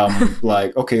down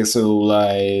like, okay, so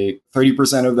like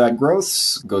 30% of that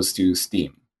gross goes to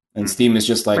Steam. And Steam is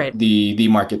just like the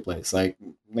marketplace. Like,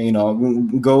 you know,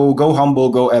 go Humble,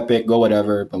 go Epic, go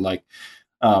whatever, but like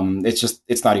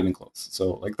it's not even close.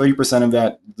 So like 30% of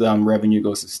that revenue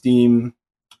goes to Steam.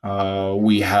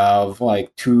 We have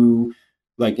like 2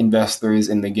 like investors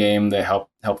in the game that help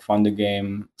fund the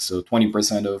game. So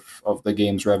 20% of the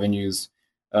game's revenues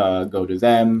go to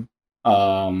them.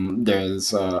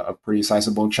 There's a pretty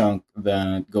sizable chunk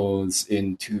that goes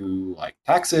into like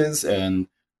taxes and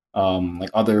like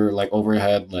other like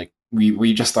overhead. Like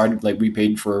we just started, like we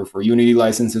paid for Unity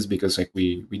licenses because like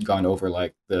we'd gone over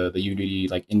like the Unity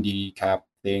like indie cap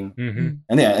thing.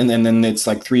 And yeah, and then it's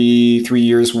like three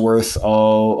years worth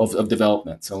of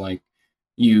development. So like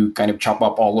you kind of chop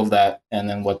up all of that, and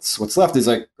then what's left is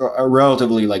like a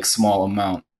relatively like small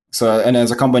amount. So, and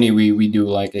as a company, we do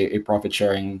like a profit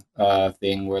sharing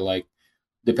thing where like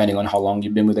depending on how long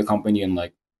you've been with the company, and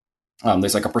like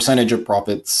there's like a percentage of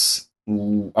profits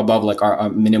above like our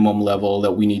minimum level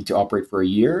that we need to operate for a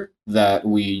year that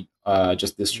we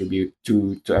just distribute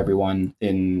to everyone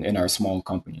in our small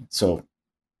company. So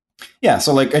yeah,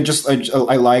 so like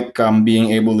I like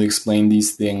being able to explain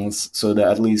these things so that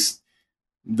at least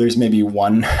there's maybe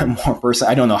one more person.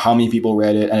 I don't know how many people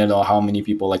read it. I don't know how many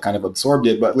people like kind of absorbed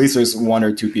it, but at least there's one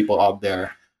or two people out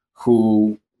there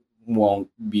who won't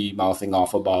be mouthing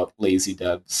off about lazy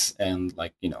devs and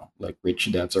like, you know, like rich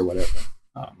devs or whatever.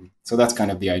 So that's kind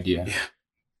of the idea.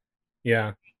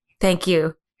 Yeah. Thank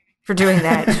you for doing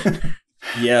that.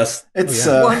 Yes. It's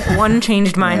one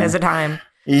changed mind at a time.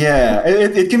 Yeah,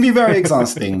 it can be very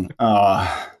exhausting.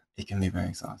 It can be very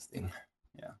exhausting.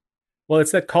 Well,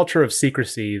 it's that culture of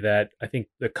secrecy that I think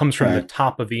that comes from the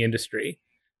top of the industry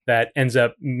that ends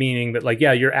up meaning that, like,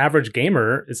 yeah, your average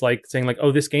gamer is like saying like,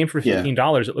 oh, this game for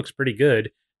 $15, it looks pretty good.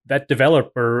 That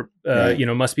developer, you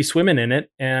know, must be swimming in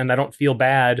it. And I don't feel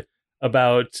bad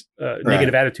about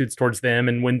negative attitudes towards them.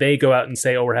 And when they go out and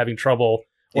say, oh, we're having trouble,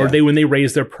 or when they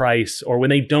raise their price, or when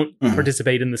they don't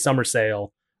participate in the summer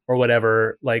sale or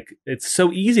whatever, like, it's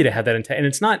so easy to have that intent. And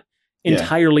it's not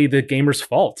entirely the gamer's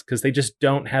fault because they just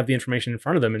don't have the information in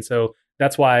front of them. And so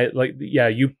that's why, like, yeah,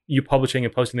 you publishing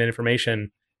and posting that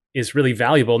information is really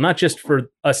valuable, not just for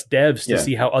us devs to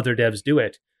see how other devs do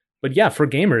it, but yeah, for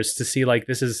gamers to see like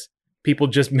this is people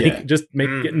just make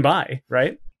getting by,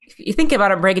 right? If you think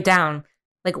about it, break it down.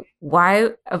 Like, why,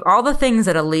 of all the things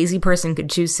that a lazy person could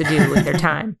choose to do with their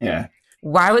time,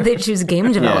 why would they choose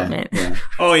game development?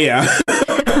 Oh yeah,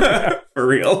 for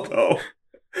real though.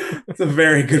 That's a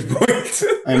very good point.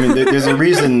 I mean, there's a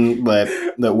reason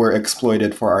that we're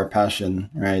exploited for our passion,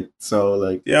 right? So,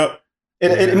 like, I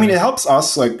mean, it helps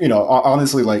us, like, you know,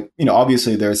 honestly, like, you know,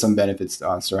 obviously there's some benefits to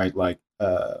us, right? Like,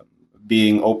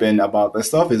 being open about this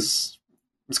stuff it's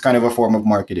kind of a form of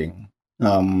marketing.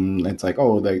 It's like,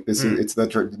 oh, like this is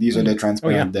these are the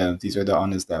transparent devs, these are the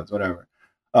honest devs, whatever.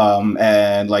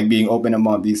 And like being open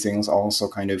about these things also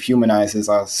kind of humanizes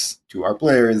us to our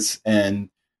players, and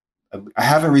I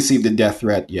haven't received a death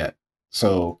threat yet,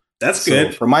 so that's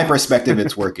good. From my perspective,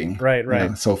 it's working. right. You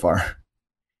know, so far.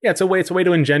 Yeah, it's a way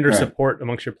to engender support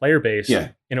amongst your player base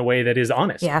in a way that is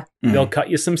honest. Yeah, they'll cut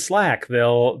you some slack.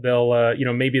 They'll you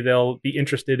know, maybe they'll be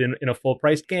interested in a full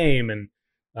priced game, and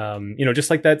you know, just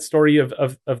like that story of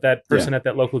that person at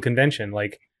that local convention.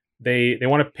 Like they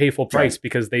want to pay full price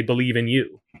because they believe in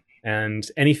you, and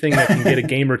anything that can get a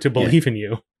gamer to believe in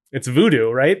you, it's voodoo,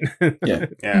 right?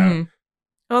 Mm-hmm.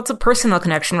 Well, it's a personal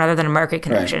connection rather than a market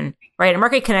connection, right? A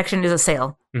market connection is a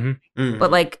sale,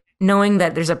 but like knowing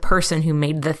that there's a person who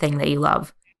made the thing that you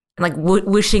love, and like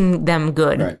wishing them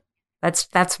good.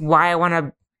 That's why I want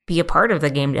to be a part of the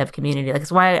game dev community. Like,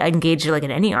 it's why I engage like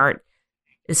in any art,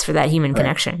 is for that human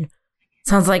connection.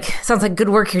 Sounds like good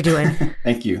work you're doing.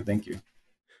 Thank you.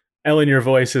 Ellen, your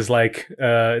voice is like,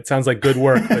 it sounds like good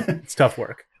work, but it's tough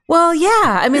work. Well,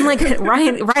 yeah. I mean, like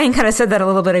Ryan kind of said that a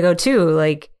little bit ago too.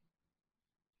 Like,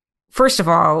 first of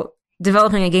all,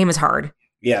 developing a game is hard.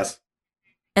 Yes.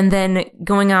 And then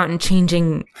going out and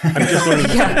changing. I'm just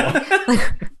learning.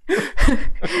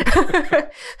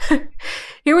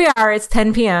 Here we are. It's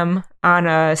 10 p.m. on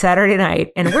a Saturday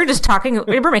night, and we're just talking.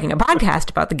 We're making a podcast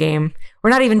about the game. We're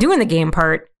not even doing the game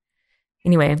part.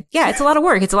 Anyway, yeah, it's a lot of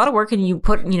work. It's a lot of work, and you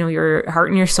put, you know, your heart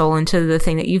and your soul into the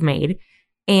thing that you've made,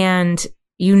 and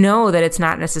you know that it's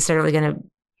not necessarily going to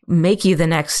make you the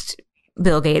next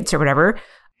Bill Gates or whatever,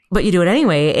 but you do it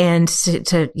anyway. And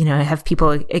to you know, have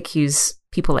people accuse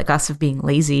people like us of being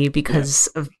lazy because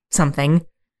of something,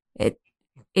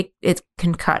 it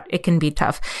can cut. It can be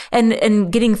tough.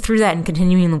 And getting through that and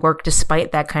continuing the work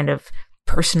despite that kind of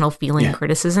personal feeling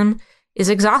criticism is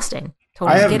exhausting.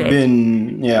 Totally I have get it.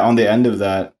 been on the end of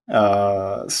that.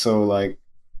 So like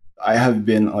I have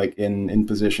been like in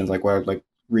positions like where I'm like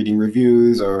reading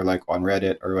reviews or like on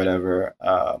Reddit or whatever,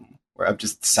 where I've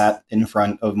just sat in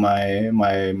front of my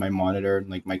monitor and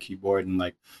like my keyboard and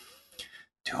like,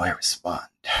 do I respond?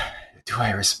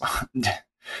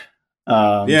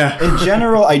 In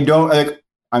general, I don't like.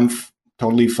 I'm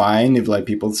totally fine if like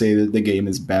people say that the game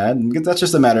is bad, because that's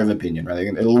just a matter of opinion, right?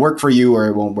 It'll work for you or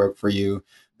it won't work for you.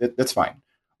 That's fine.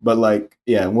 But like,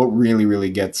 yeah, what really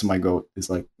gets my goat is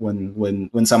like when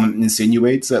someone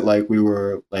insinuates that like we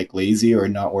were like lazy or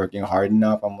not working hard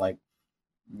enough. I'm like,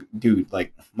 dude,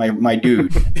 like my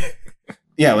dude.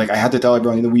 Yeah, like I had to tell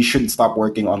everyone that we shouldn't stop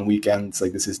working on weekends.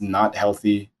 Like this is not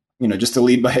healthy. Just to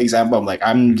lead by example, I'm like,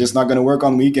 I'm just not going to work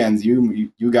on weekends.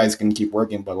 You guys can keep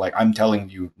working, but like I'm telling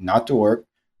you not to work.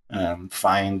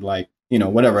 Find like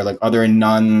whatever like other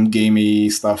non-gamey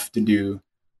stuff to do.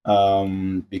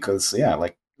 Because yeah,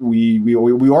 like we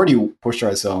already pushed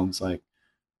ourselves like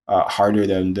harder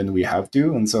than we have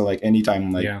to, and so like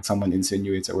anytime like someone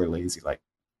insinuates that we're lazy, like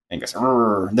I guess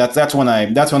that's when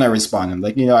I respond. I'm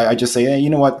like, I just say, hey,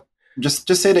 you know what? Just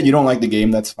say that you don't like the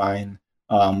game. That's fine.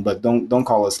 But don't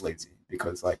call us lazy,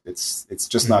 because like it's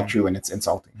just not true, and it's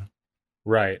insulting.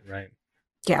 Right.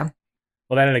 Yeah.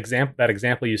 Well, that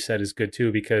example you said is good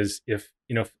too, because if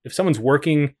someone's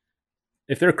working,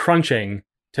 if they're crunching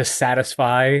to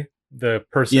satisfy the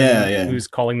person who's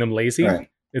calling them lazy,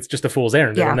 it's just a fool's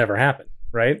errand. It'll never happen,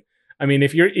 right? I mean,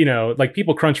 if you're, like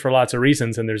people crunch for lots of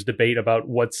reasons, and there's debate about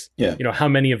how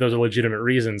many of those are legitimate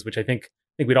reasons, which I think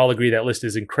we'd all agree that list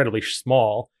is incredibly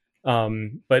small.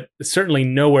 But certainly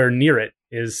nowhere near it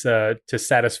is to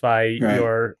satisfy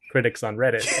your critics on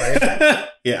Reddit, right?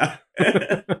 Yeah.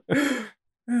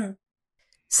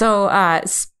 So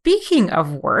speaking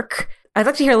of work, I'd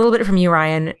like to hear a little bit from you,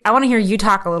 Ryan. I want to hear you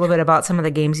talk a little bit about some of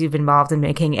the games you've been involved in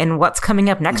making and what's coming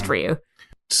up next for you.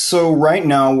 So right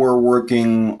now we're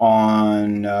working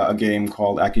on a game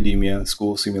called Academia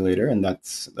School Simulator, and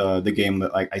that's the game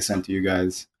that I sent to you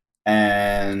guys.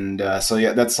 And so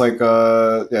yeah, that's like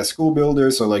a school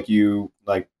builder. So like you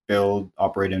like build,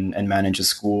 operate, and manage a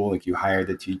school. Like you hire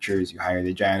the teachers, you hire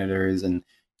the janitors, and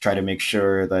try to make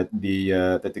sure that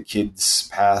the kids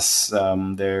pass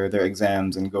their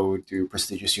exams and go to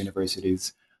prestigious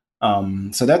universities.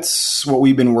 So that's what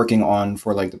we've been working on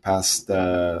for like the past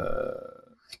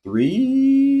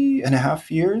 3.5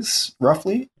 years,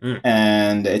 roughly.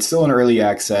 And it's still in early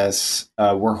access.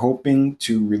 We're hoping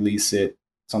to release it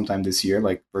sometime this year,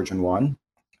 like version 1.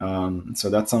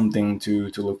 So that's something to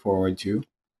look forward to.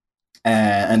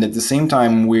 And at the same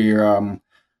time, we're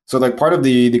so like part of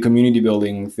the community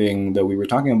building thing that we were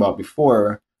talking about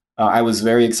before. I was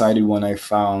very excited when I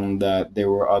found that there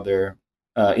were other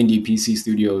indie PC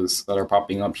studios that are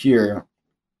popping up here,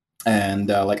 and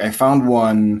like I found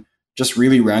one just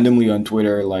really randomly on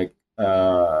Twitter. Like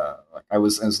I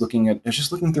was just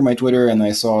looking through my Twitter, and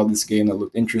I saw this game that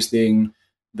looked interesting.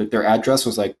 That their address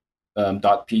was like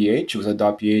 .ph. It was a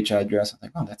 .ph address. I'm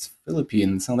like, oh, that's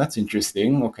Philippines. Oh, that's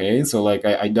interesting. Okay, so like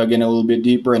I dug in a little bit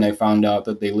deeper, and I found out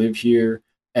that they live here.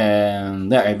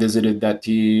 And yeah, I visited that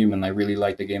team, and I really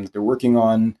liked the game that they're working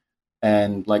on.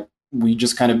 And like we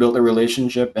just kind of built a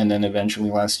relationship, and then eventually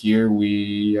last year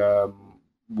we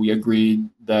agreed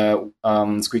that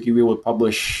Squeaky Wheel would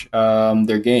publish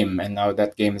their game, and now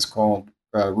that game is called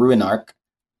Ruin Arc.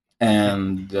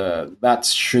 And that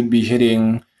should be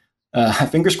hitting,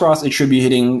 fingers crossed, it should be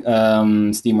hitting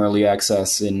Steam Early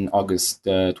Access in August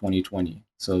 2020.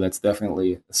 So that's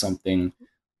definitely something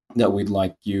that we'd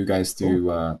like you guys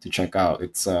to check out.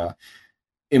 It's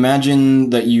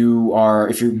imagine that you are,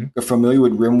 if you're familiar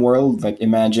with RimWorld, like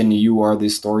imagine you are the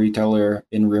storyteller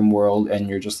in RimWorld, and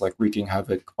you're just like wreaking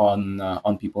havoc on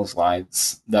people's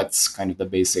lives. That's kind of the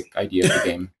basic idea of the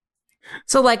game.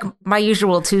 So like My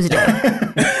Usual Tuesday.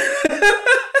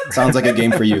 Sounds like a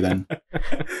game for you then.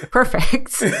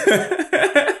 Perfect.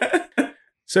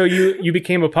 So you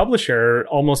became a publisher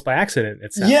almost by accident,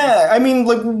 it sounds. Yeah, I mean,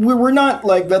 like we're not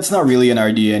like, that's not really in our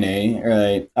DNA,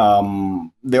 right?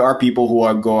 There are people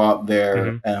who go out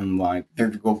there and like their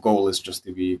goal is just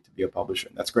to be a publisher.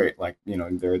 That's great. Like,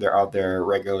 they're out there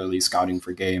regularly scouting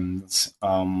for games.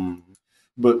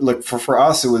 But like for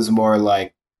us, it was more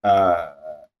like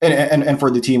and for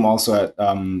the team also at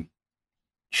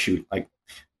like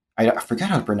I forgot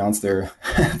how to pronounce their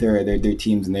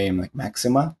team's name, like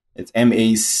Maxima. It's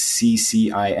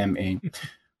Maccima.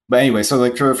 But anyway, so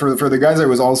like for the guys, I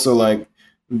was also like,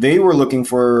 they were looking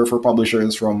for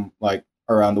publishers from like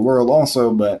around the world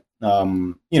also, but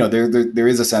there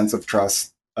is a sense of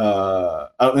trust. I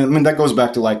mean, that goes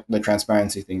back to like the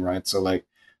transparency thing, right? So like,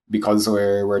 because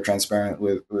we're transparent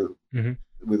with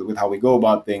how we go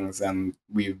about things, and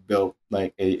we've built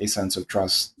like a sense of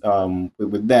trust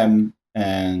with them.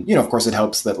 And of course it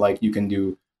helps that like you can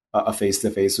do a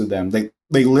face-to-face with them. They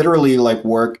literally like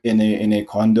work in a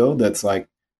condo that's like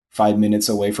 5 minutes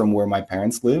away from where my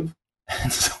parents live.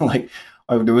 And so like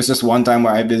there was just one time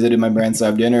where I visited my parents to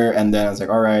have dinner, and then I was like,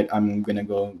 all right, I'm gonna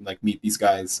go like meet these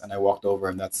guys, and I walked over,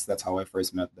 and that's how I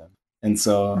first met them. And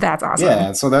so that's awesome.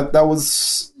 Yeah, so that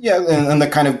was and the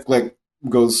kind of like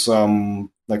goes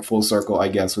like full circle, I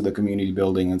guess, with the community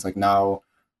building. It's like now,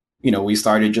 we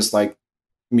started just like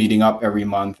meeting up every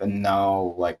month, and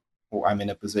now like I'm in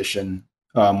a position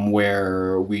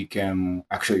where we can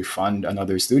actually fund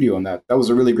another studio, and that was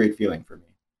a really great feeling for me.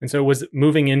 And so was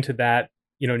moving into that,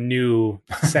 new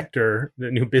sector,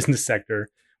 the new business sector,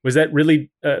 was that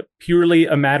really purely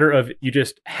a matter of you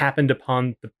just happened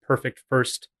upon the perfect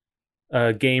first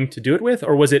game to do it with?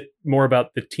 Or was it more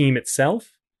about the team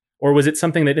itself? Or was it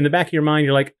something that in the back of your mind,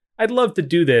 you're like, I'd love to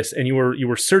do this, and you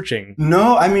were searching?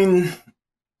 No, I mean,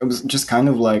 it was just kind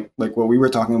of like what we were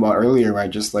talking about earlier, right?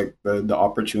 Just like the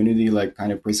opportunity like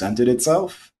kind of presented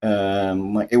itself.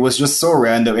 Like it was just so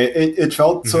random. It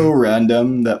felt so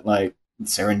random that like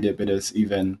serendipitous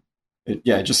even.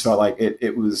 It just felt like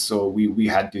it was, so we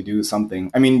had to do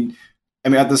something. I mean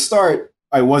at the start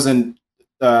I wasn't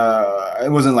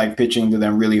like pitching to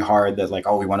them really hard that like,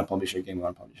 oh, we want to publish a game.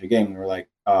 We were like,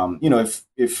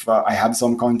 if I had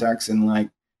some contacts in like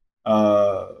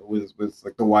with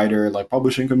like the wider like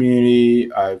publishing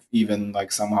community, I've even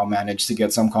like somehow managed to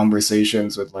get some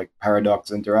conversations with like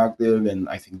Paradox Interactive, and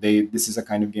I think this is a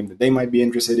kind of game that they might be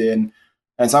interested in.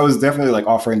 And so I was definitely like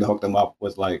offering to hook them up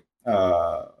with like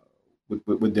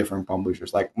with different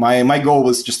publishers. Like my goal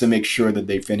was just to make sure that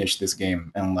they finished this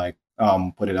game and like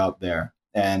put it out there.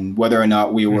 And whether or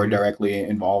not we were directly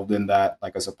involved in that,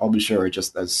 like as a publisher or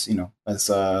just as as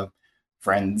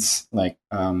friends, like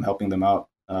helping them out,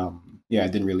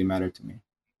 it didn't really matter to me.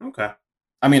 Okay.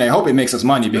 I mean, I hope it makes us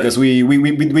money because we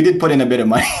did put in a bit of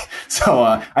money,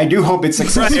 so I do hope it's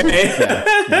successful.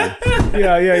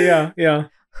 Yeah.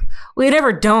 We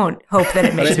never don't hope that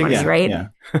it makes money, right? Yeah.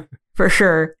 For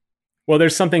sure. Well,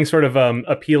 there's something sort of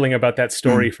appealing about that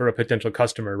story for a potential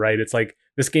customer, right? It's like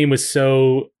this game was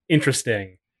so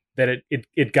interesting that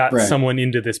it got someone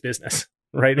into this business,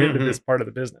 right? Into this part of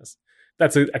the business. I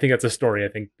think that's a story I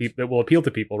think that will appeal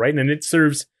to people, right? And it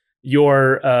serves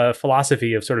your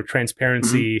philosophy of sort of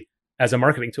transparency as a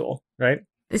marketing tool, right?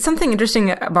 It's something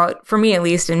interesting about, for me at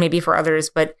least, and maybe for others,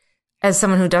 but as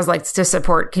someone who does like to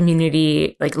support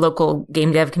community, like local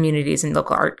game dev communities and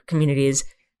local art communities,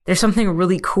 there's something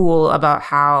really cool about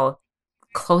how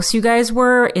close you guys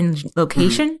were in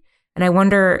location. And I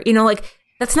wonder, like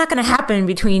that's not going to happen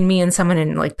between me and someone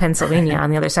in like Pennsylvania on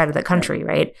the other side of the country,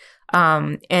 right?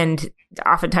 And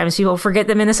oftentimes people forget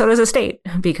that Minnesota's a state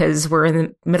because we're in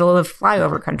the middle of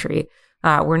flyover country.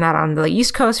 We're not on the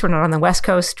East Coast. We're not on the West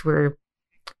Coast. We're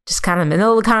just kind of in the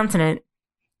middle of the continent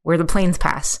where the planes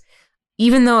pass.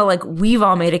 Even though like we've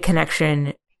all made a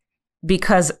connection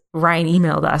because Ryan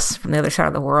emailed us from the other side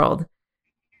of the world.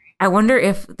 I wonder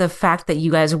if the fact that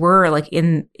you guys were like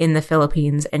in the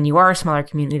Philippines and you are a smaller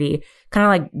community kind of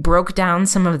like broke down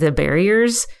some of the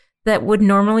barriers that would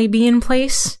normally be in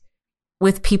place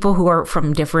with people who are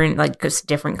from different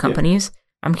companies.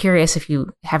 I'm curious if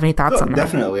you have any thoughts on that.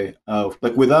 Definitely.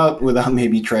 Like without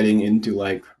maybe treading into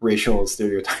like racial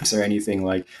stereotypes or anything,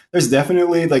 like there's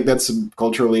definitely like that's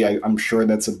culturally, I'm sure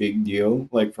that's a big deal.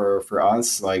 Like for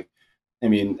us, like, I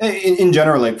mean, in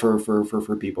general, like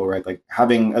for people, right? Like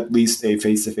having at least a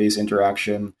face-to-face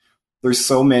interaction, there's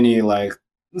so many like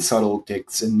subtle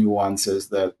tics and nuances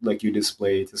that like you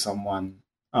display to someone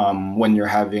when you're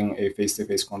having a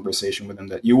face-to-face conversation with them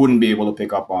that you wouldn't be able to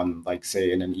pick up on, like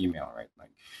say in an email, right?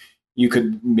 Like you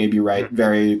could maybe write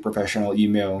very professional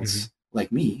emails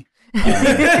like me,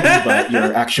 but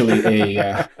you're actually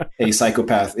a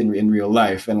psychopath in real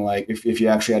life. And like if you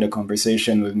actually had a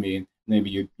conversation with me,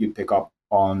 maybe you'd pick up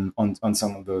on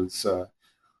some of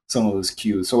those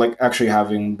cues. So like actually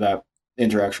having that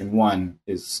interaction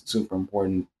is super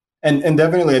important. And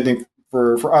definitely I think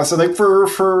for us, so like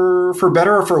for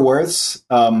better or for worse,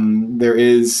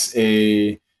 there's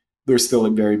still a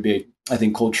very big, I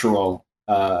think, cultural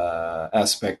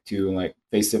aspect to like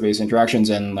face-to-face interactions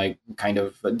and like kind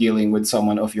of dealing with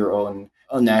someone of your own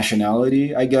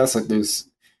nationality, I guess. Like there's,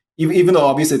 even though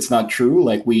obviously it's not true,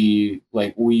 like we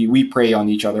prey on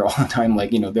each other all the time.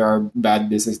 Like, there are bad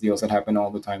business deals that happen all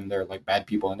the time. There are like bad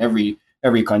people in every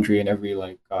country and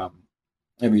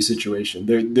every situation.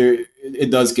 It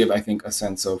does give, I think, a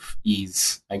sense of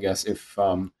ease, I guess, if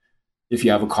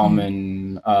you have a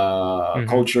common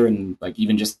culture and like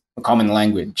even just a common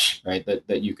language, right?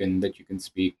 That you can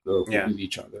speak with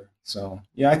each other. So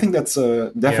I think that's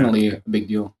definitely a big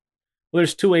deal. Well,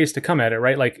 there's two ways to come at it,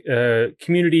 right? Like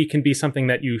community can be something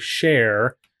that you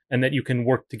share and that you can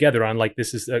work together on. Like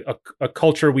this is a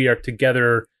culture we are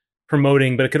together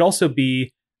promoting, but it could also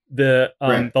be the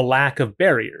lack of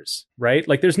barriers, right?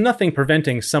 Like there's nothing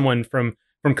preventing someone from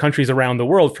countries around the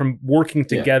world from working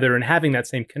together and having that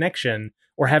same connection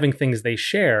or having things they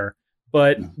share.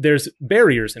 but there's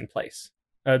barriers in place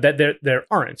that there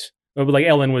aren't. Like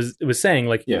Ellen was saying,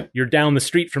 like you're down the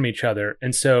street from each other,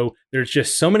 and so there's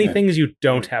just so many things you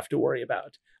don't have to worry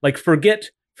about. Like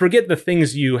forget the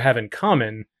things you have in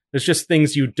common. There's just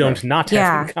things you don't not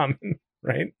have in common,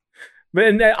 right? But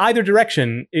in either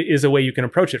direction is a way you can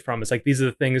approach it from. It's like these are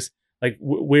the things. Like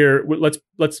let's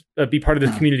be part of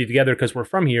this community together because we're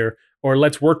from here, or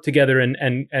let's work together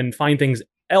and find things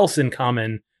else in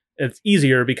common. It's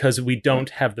easier because we don't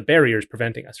have the barriers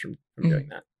preventing us from doing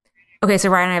that. Okay, so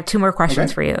Ryan, I have 2 more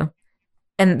questions for you.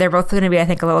 And they're both going to be, I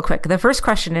think, a little quick. The first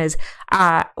question is,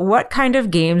 what kind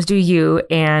of games do you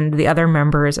and the other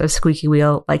members of Squeaky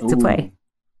Wheel like to play?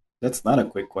 That's not a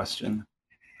quick question.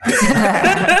 Ellen,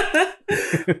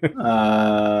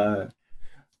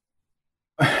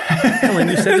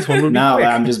 you said this one would be now quick.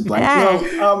 I'm just blank.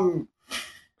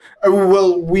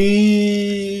 Well,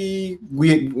 we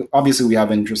obviously we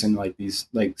have interest in like these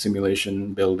like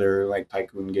simulation builder like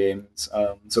tycoon games.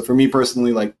 So for me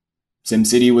personally, like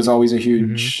SimCity was always a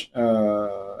huge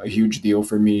deal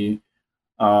for me.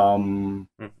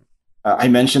 I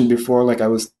mentioned before, like I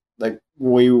was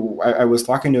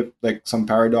talking to like some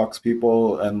Paradox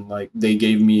people, and like they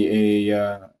gave me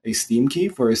a Steam key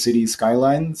for a City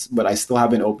Skylines, but I still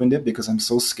haven't opened it because I'm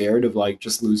so scared of like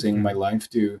just losing my life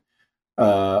to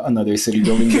another city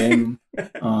building game.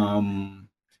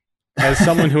 As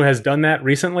someone who has done that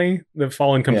recently, they've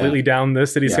fallen completely down the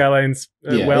City Skylines.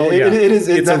 It's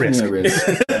definitely a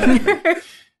risk.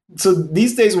 So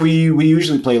these days we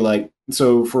usually play like,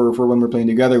 so for when we're playing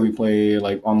together, we play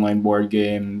like online board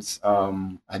games.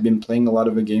 I've been playing a lot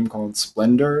of a game called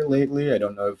Splendor lately. I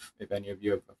don't know if any of you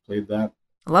have played that.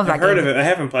 I love that I've heard of it. I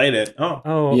haven't played it.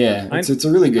 Oh yeah, it's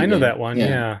a really good game. I know that one,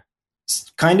 yeah.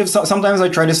 Kind of, sometimes I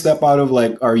try to step out of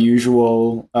like our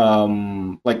usual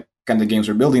like kind of games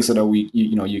we're building so that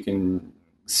you can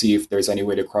see if there's any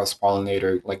way to cross-pollinate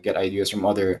or like get ideas from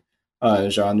other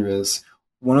genres.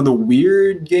 One of the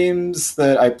weird games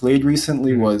that I played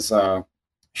recently was I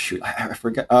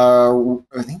forget. I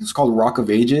think it's called Rock of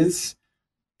Ages.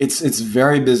 It's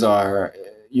very bizarre.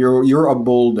 You're a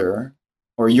boulder,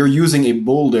 or you're using a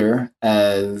boulder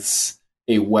as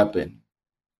a weapon,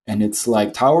 and it's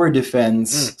like tower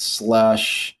defense /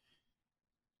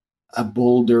 a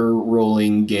boulder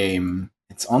rolling game.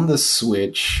 It's on the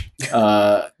Switch.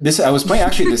 I was playing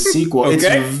actually the sequel. Okay. It's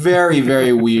very,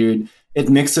 very weird. It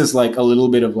mixes like a little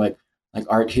bit of like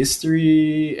art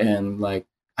history and like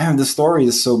the story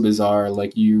is so bizarre.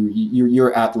 Like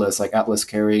you're Atlas, like Atlas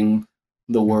carrying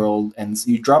the world, and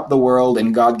you drop the world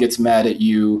and God gets mad at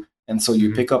you, and so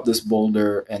you pick up this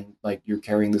boulder and like you're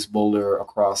carrying this boulder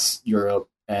across Europe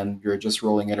and you're just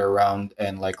rolling it around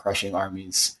and like crushing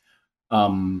armies.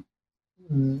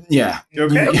 Yeah.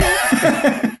 Okay.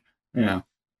 Yeah.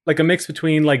 Like a mix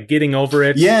between like Getting Over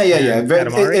It. Yeah.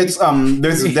 It's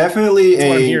there's definitely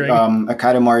a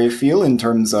Katamari feel in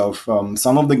terms of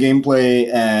some of the gameplay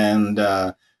and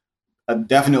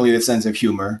definitely the sense of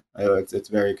humor. It's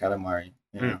very Katamari.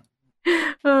 Yeah.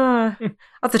 I'll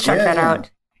have to check that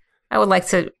out. I would like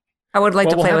to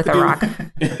play with a rock.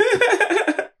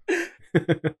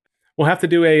 We'll have to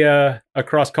do a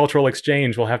cross-cultural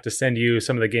exchange. We'll have to send you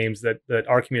some of the games that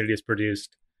our community has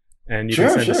produced. And you can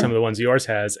send us some of the ones yours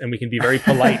has, and we can be very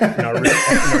polite in our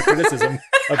criticism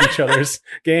of each other's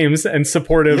games and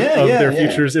supportive of their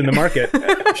futures in the market.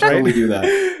 Totally do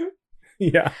that.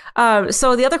 Yeah.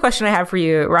 So the other question I have for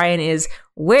you, Ryan, is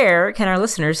where can our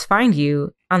listeners find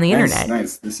you on the internet?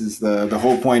 Nice. This is the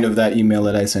whole point of that email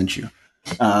that I sent you.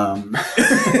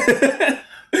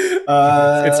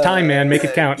 It's time, man. Make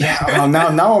it count. Yeah.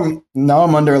 Now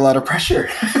I'm under a lot of pressure.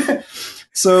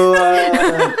 So.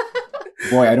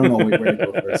 Boy, I don't know where to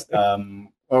go first.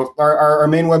 Our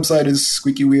main website is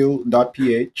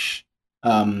squeakywheel.ph.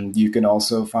 You can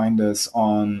also find us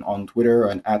on Twitter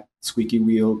and at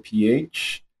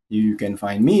squeakywheelph. You can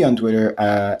find me on Twitter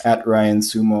at Ryan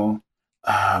Sumo.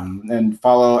 And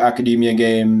follow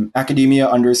Academia_Game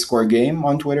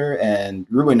on Twitter and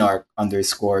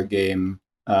Ruinark_Game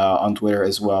on Twitter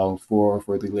as well for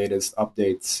the latest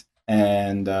updates.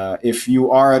 And if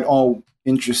you are at all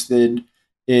interested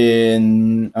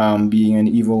in being an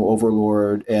evil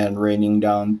overlord and raining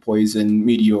down poison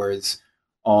meteors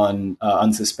on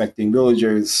unsuspecting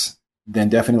villagers, then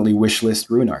definitely wishlist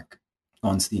Ruinark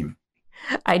on Steam.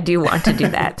 I do want to do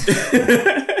that.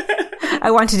 I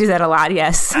want to do that a lot,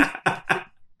 yes.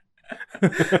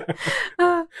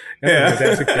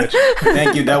 Fantastic pitch.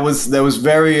 Thank you. That was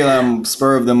very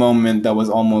spur of the moment. That was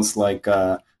almost like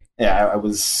I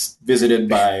was visited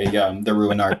by the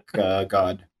Ruinark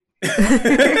god.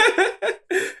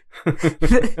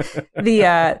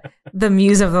 the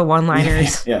muse of the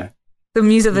one-liners. Yeah. The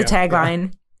muse of the Yeah.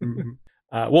 tagline.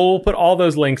 Well, we'll put all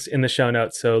those links in the show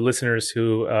notes so listeners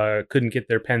who couldn't get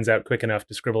their pens out quick enough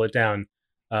to scribble it down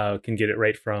can get it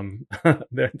right from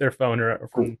their phone or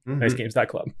from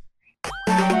nicegames.club.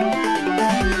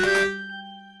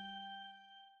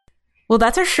 Well,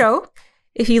 that's our show.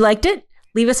 If you liked it,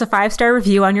 leave us a 5-star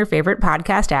review on your favorite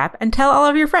podcast app and tell all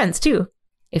of your friends too.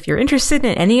 If you're interested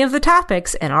in any of the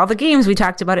topics and all the games we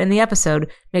talked about in the episode,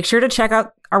 make sure to check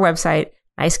out our website,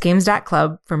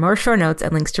 nicegames.club, for more show notes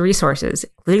and links to resources,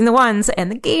 including the ones and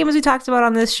the games we talked about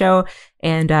on this show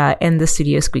and the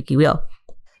Studio Squeaky Wheel.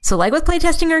 So like with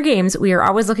playtesting our games, we are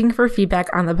always looking for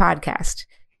feedback on the podcast.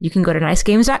 You can go to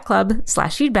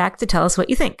nicegames.club/feedback to tell us what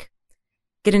you think.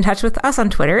 Get in touch with us on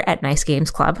Twitter at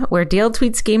nicegamesclub, where Dale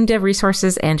tweets game dev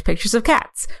resources and pictures of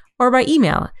cats, or by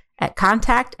email at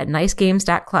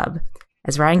contact@nicegames.club.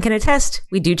 As Ryan can attest,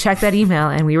 we do check that email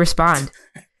and we respond.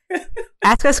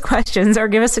 Ask us questions or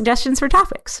give us suggestions for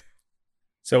topics.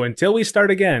 So until we start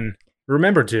again,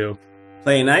 remember to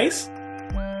Play nice.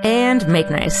 And make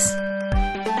nice.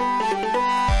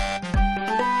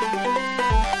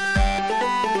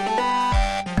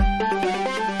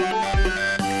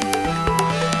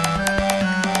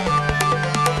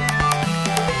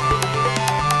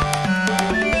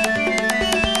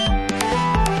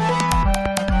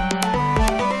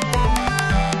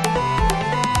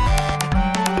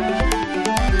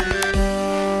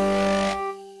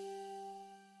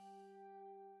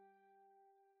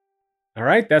 All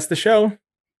right, that's the show.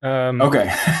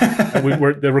 Okay.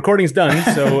 The recording's done,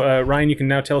 so Ryan, you can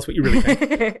now tell us what you really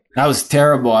think. That was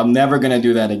terrible. I'm never going to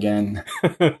do that again.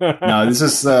 No, this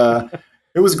is,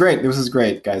 it was great. This was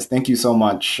great, guys. Thank you so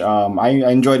much. I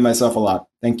enjoyed myself a lot.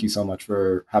 Thank you so much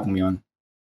for having me on.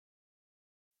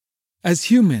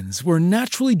 As humans, we're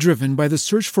naturally driven by the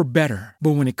search for better.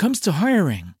 But when it comes to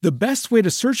hiring, the best way to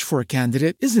search for a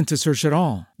candidate isn't to search at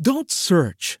all. Don't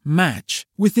search, match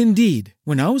with Indeed.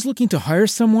 When I was looking to hire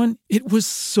someone, it was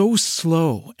so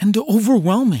slow and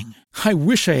overwhelming. I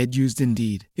wish I had used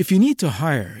Indeed. If you need to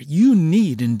hire, you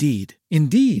need Indeed.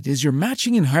 Indeed is your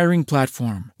matching and hiring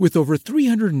platform with over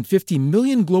 350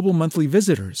 million global monthly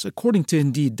visitors, according to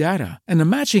Indeed data, and a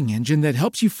matching engine that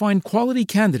helps you find quality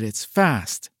candidates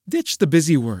fast. Ditch the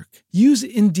busy work. Use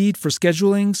Indeed for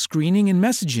scheduling, screening, and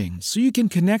messaging so you can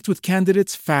connect with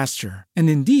candidates faster.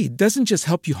 And Indeed doesn't just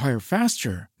help you hire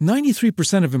faster.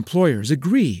 93% of employers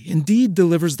agree Indeed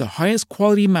delivers the highest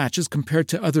quality matches compared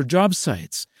to other job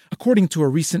sites, according to a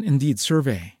recent Indeed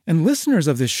survey. And listeners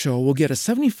of this show will get a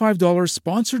 $75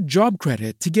 sponsored job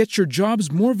credit to get your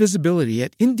jobs more visibility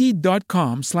at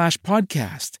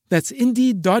Indeed.com/podcast. That's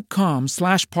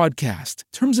Indeed.com/podcast.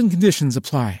 Terms and conditions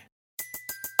apply.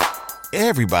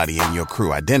 Everybody in your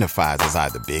crew identifies as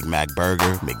either Big Mac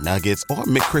Burger, McNuggets, or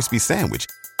McCrispy Sandwich.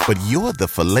 But you're the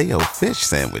Filet-O-Fish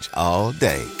Sandwich all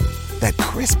day. That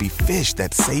crispy fish,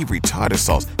 that savory tartar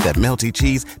sauce, that melty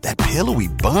cheese, that pillowy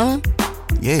bun.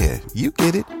 Yeah, you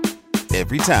get it.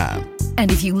 Every time.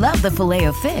 And if you love the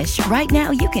Filet-O-Fish, right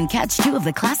now you can catch 2 of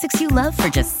the classics you love for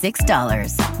just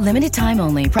 $6. Limited time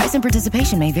only. Price and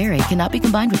participation may vary. Cannot be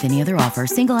combined with any other offer.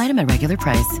 Single item at regular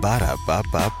price.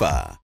 Ba-da-ba-ba-ba.